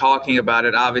were talking about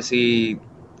it, obviously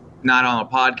not on a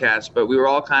podcast, but we were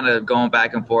all kind of going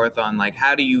back and forth on, like,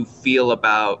 how do you feel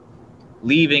about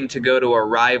leaving to go to a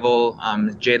rival?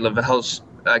 Jade Lavelle's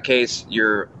case,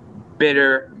 your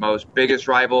biggest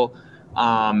rival.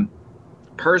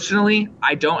 Personally,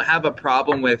 I don't have a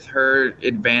problem with her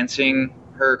advancing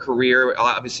her career,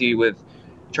 obviously with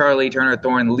Charlie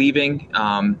Turner-Thorne leaving.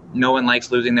 No one likes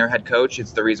losing their head coach.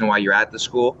 It's the reason why you're at the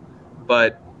school.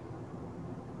 But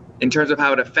in terms of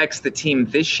how it affects the team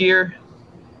this year,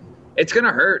 it's going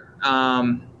to hurt.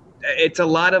 It's a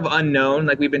lot of unknown,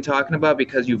 like we've been talking about,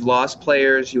 because you've lost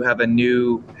players. You have a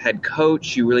new head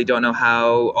coach. You really don't know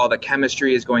how all the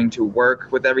chemistry is going to work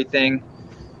with everything.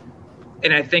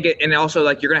 And I think and also,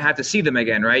 like, you're going to have to see them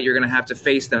again, right? You're going to have to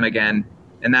face them again.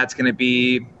 And that's going to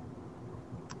be,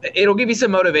 it'll give you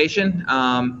some motivation.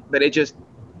 But it just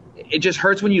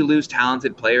hurts when you lose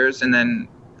talented players. And then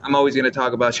I'm always going to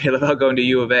talk about Jade Lavelle going to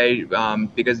U of A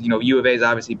because, U of A has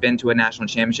obviously been to a national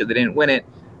championship. They didn't win it,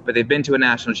 but they've been to a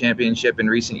national championship in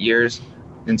recent years.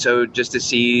 And so just to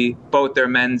see both their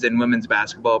men's and women's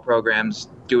basketball programs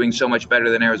doing so much better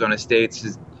than Arizona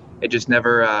State's, it just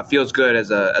never feels good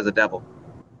as a Devil.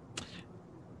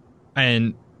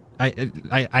 And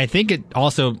I think it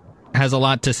also has a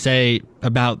lot to say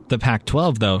about the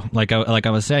Pac-12, though. Like I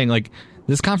was saying, like,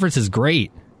 this conference is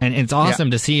great. And it's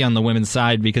awesome to see on the women's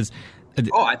side because...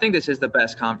 I think this is the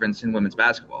best conference in women's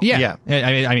basketball. Yeah.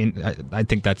 I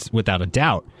think that's without a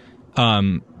doubt.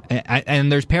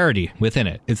 And there's parity within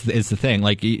it. It's the thing.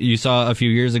 Like, you saw a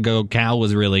few years ago, Cal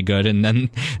was really good, and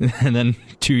then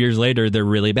 2 years later, they're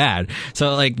really bad.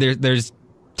 So, like, there's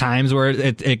times where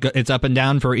it's up and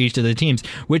down for each of the teams,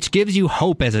 which gives you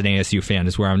hope as an ASU fan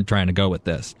is where I'm trying to go with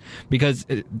this. Because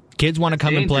kids want to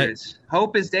come and play.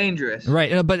 Hope is dangerous.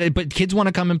 Right, but kids want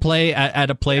to come and play at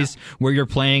a place where you're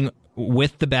playing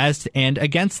with the best and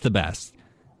against the best.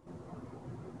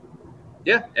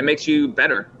 Yeah, it makes you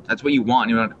better. That's what you want.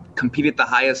 You want to compete at the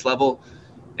highest level,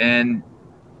 and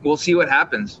we'll see what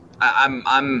happens.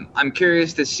 I'm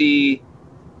curious to see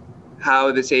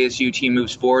how this ASU team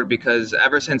moves forward, because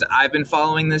ever since I've been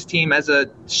following this team as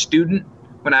a student,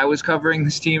 when I was covering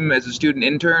this team as a student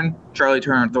intern, Charlie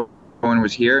Turner-Thorne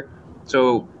was here.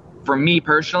 So for me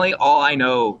personally, all I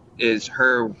know is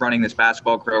her running this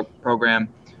basketball program.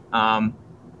 A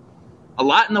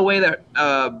lot in the way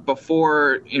that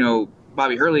before,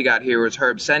 Bobby Hurley got here was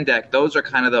Herb Sendek. Those are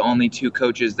kind of the only 2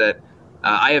 coaches that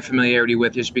I have familiarity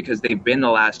with, just because they've been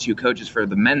the last 2 coaches for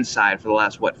the men's side for the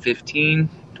last,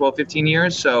 12, 15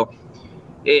 years. So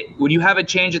when you have a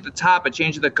change at the top, a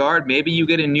change at the guard, maybe you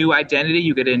get a new identity,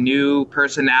 you get a new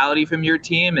personality from your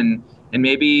team, and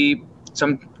maybe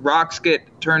some rocks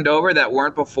get turned over that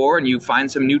weren't before, and you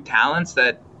find some new talents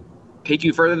that take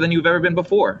you further than you've ever been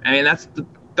before. I mean, that's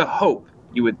the hope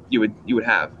you would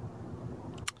have.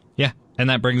 Yeah, and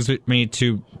that brings me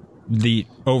to the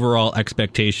overall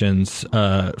expectations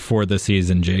for the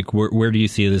season, Jake. Where do you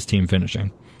see this team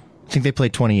finishing? I think they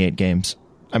played 28 games.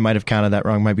 I might have counted that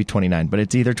wrong. It might be 29, but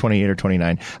it's either 28 or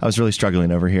 29. I was really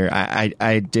struggling over here.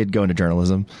 I did go into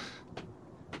journalism.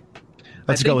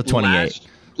 Let's go with 28.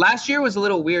 Last year was a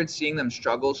little weird seeing them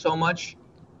struggle so much.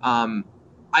 I'm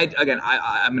going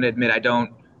to admit I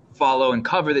don't follow and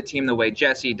cover the team the way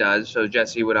Jesse does. So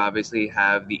Jesse would obviously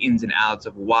have the ins and outs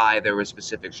of why there were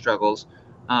specific struggles.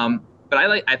 But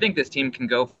I think this team can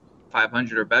go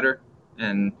 500 or better,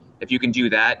 and if you can do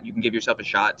that, you can give yourself a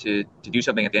shot to do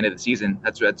something at the end of the season.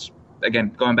 That's again,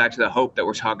 going back to the hope that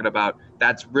we're talking about.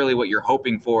 That's really what you're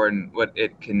hoping for, and what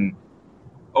it can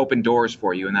open doors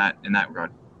for you in that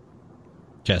regard.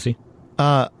 Jesse?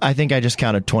 I think I just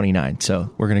counted 29, so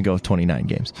we're going to go with 29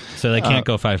 games. So they can't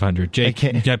go 500. Jake,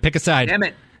 pick a side. Damn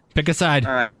it. Pick a side.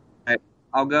 All right.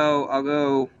 I'll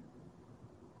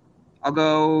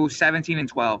go 17 and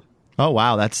 12. Oh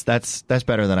wow, that's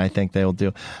better than I think they'll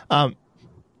do.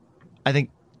 I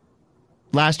think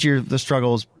last year the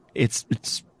struggles it's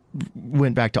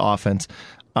went back to offense.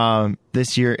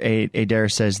 This year, Adair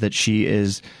says that she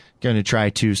is going to try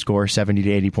to score 70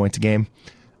 to 80 points a game,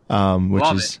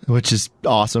 which is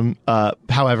awesome.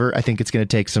 However, I think it's going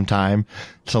to take some time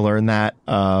to learn that.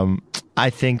 I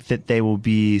think that they will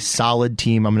be solid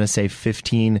team. I'm going to say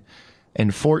 15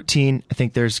 and 14. I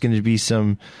think there's going to be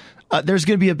there's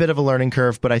going to be a bit of a learning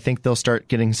curve, but I think they'll start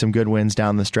getting some good wins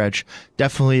down the stretch.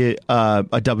 Definitely a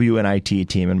WNIT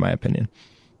team, in my opinion.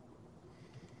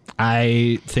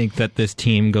 I think that this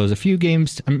team goes a few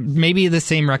games, maybe the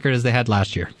same record as they had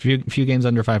last year. Few games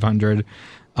under 500.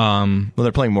 Well,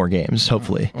 they're playing more games,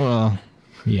 hopefully. Well,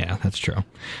 yeah, that's true.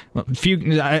 Well,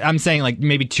 I'm saying like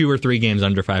maybe 2 or 3 games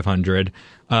under 500.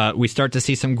 We start to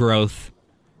see some growth,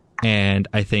 and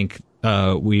I think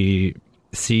we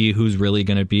see who's really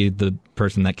going to be the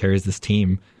person that carries this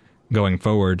team going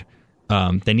forward.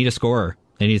 They need a scorer.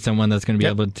 They need someone that's going to be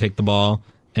able to take the ball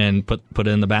and put it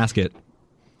in the basket.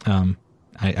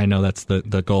 I know that's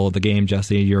the goal of the game,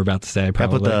 Jesse. You're about to say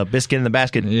probably. Put the biscuit in the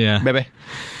basket, baby.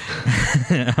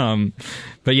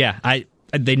 But yeah,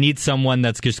 they need someone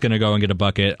that's just going to go and get a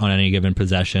bucket on any given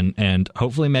possession, and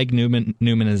hopefully Meg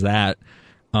Newman is that.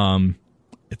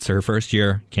 It's her first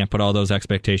year. Can't put all those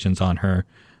expectations on her.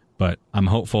 But I'm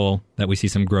hopeful that we see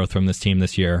some growth from this team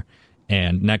this year.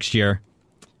 And next year,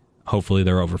 hopefully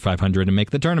they're over 500 and make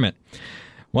the tournament.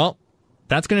 Well,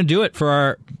 that's going to do it for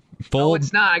our full... No,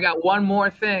 it's not. I got one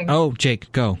more thing. Oh,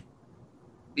 Jake, go.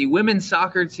 The women's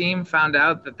soccer team found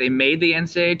out that they made the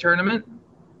NCAA tournament.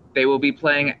 They will be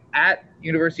playing at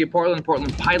University of Portland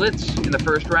Pilots in the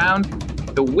first round.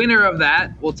 The winner of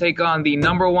that will take on the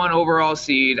number 1 overall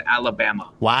seed,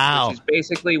 Alabama. Wow. Which is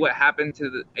basically what happened to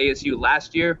the ASU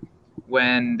last year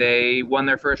when they won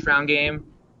their first round game.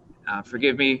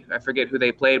 Forgive me, I forget who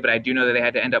they played, but I do know that they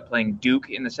had to end up playing Duke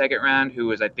in the second round, who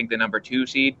was, I think, the number 2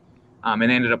 seed, and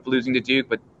they ended up losing to Duke.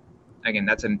 But again,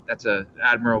 that's an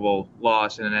admirable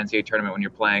loss in an NCAA tournament when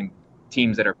you're playing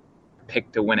teams that are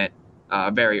picked to win it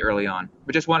very early on.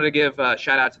 But just wanted to give a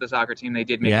shout out to the soccer team. They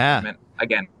did make the tournament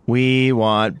again. We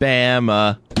want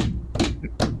Bama.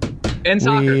 In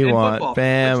soccer, in want football.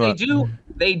 Bama.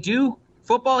 They do.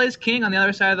 Football is king on the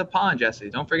other side of the pond, Jesse.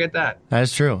 Don't forget that.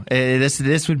 That's true.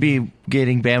 This would be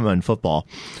getting Bama in football.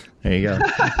 There you go.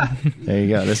 There you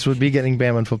go. This would be getting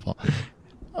Bama in football.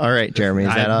 All right, Jeremy,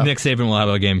 is that up? Nick Saban will have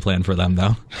a game plan for them,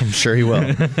 though. I'm sure he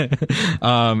will.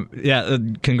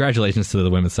 Congratulations to the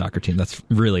women's soccer team. That's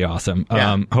really awesome.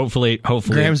 Yeah. Hopefully,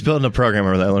 Graham's building a program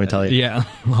over there. Let me tell you. Yeah,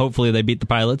 hopefully they beat the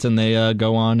Pilots and they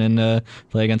go on and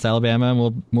play against Alabama,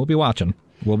 and we'll be watching.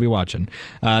 We'll be watching.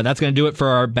 That's going to do it for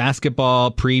our basketball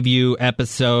preview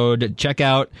episode. Check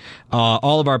out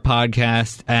all of our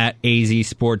podcasts at AZ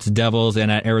Sports Devils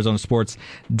and at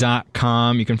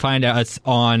ArizonaSports.com. You can find us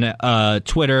on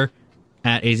Twitter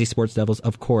at AZ Sports Devils,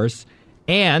 of course.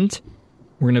 And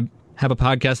we're going to have a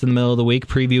podcast in the middle of the week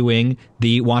previewing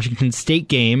the Washington State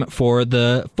game for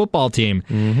the football team.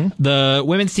 Mm-hmm. The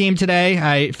women's team today,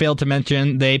 I failed to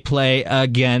mention, they play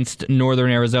against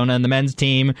Northern Arizona, and the men's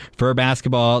team for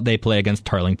basketball, they play against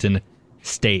Tarleton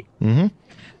State. Mm-hmm.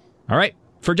 All right.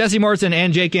 For Jesse Morrison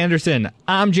and Jake Anderson,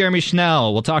 I'm Jeremy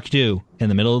Schnell. We'll talk to you in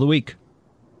the middle of the week.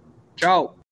 Ciao.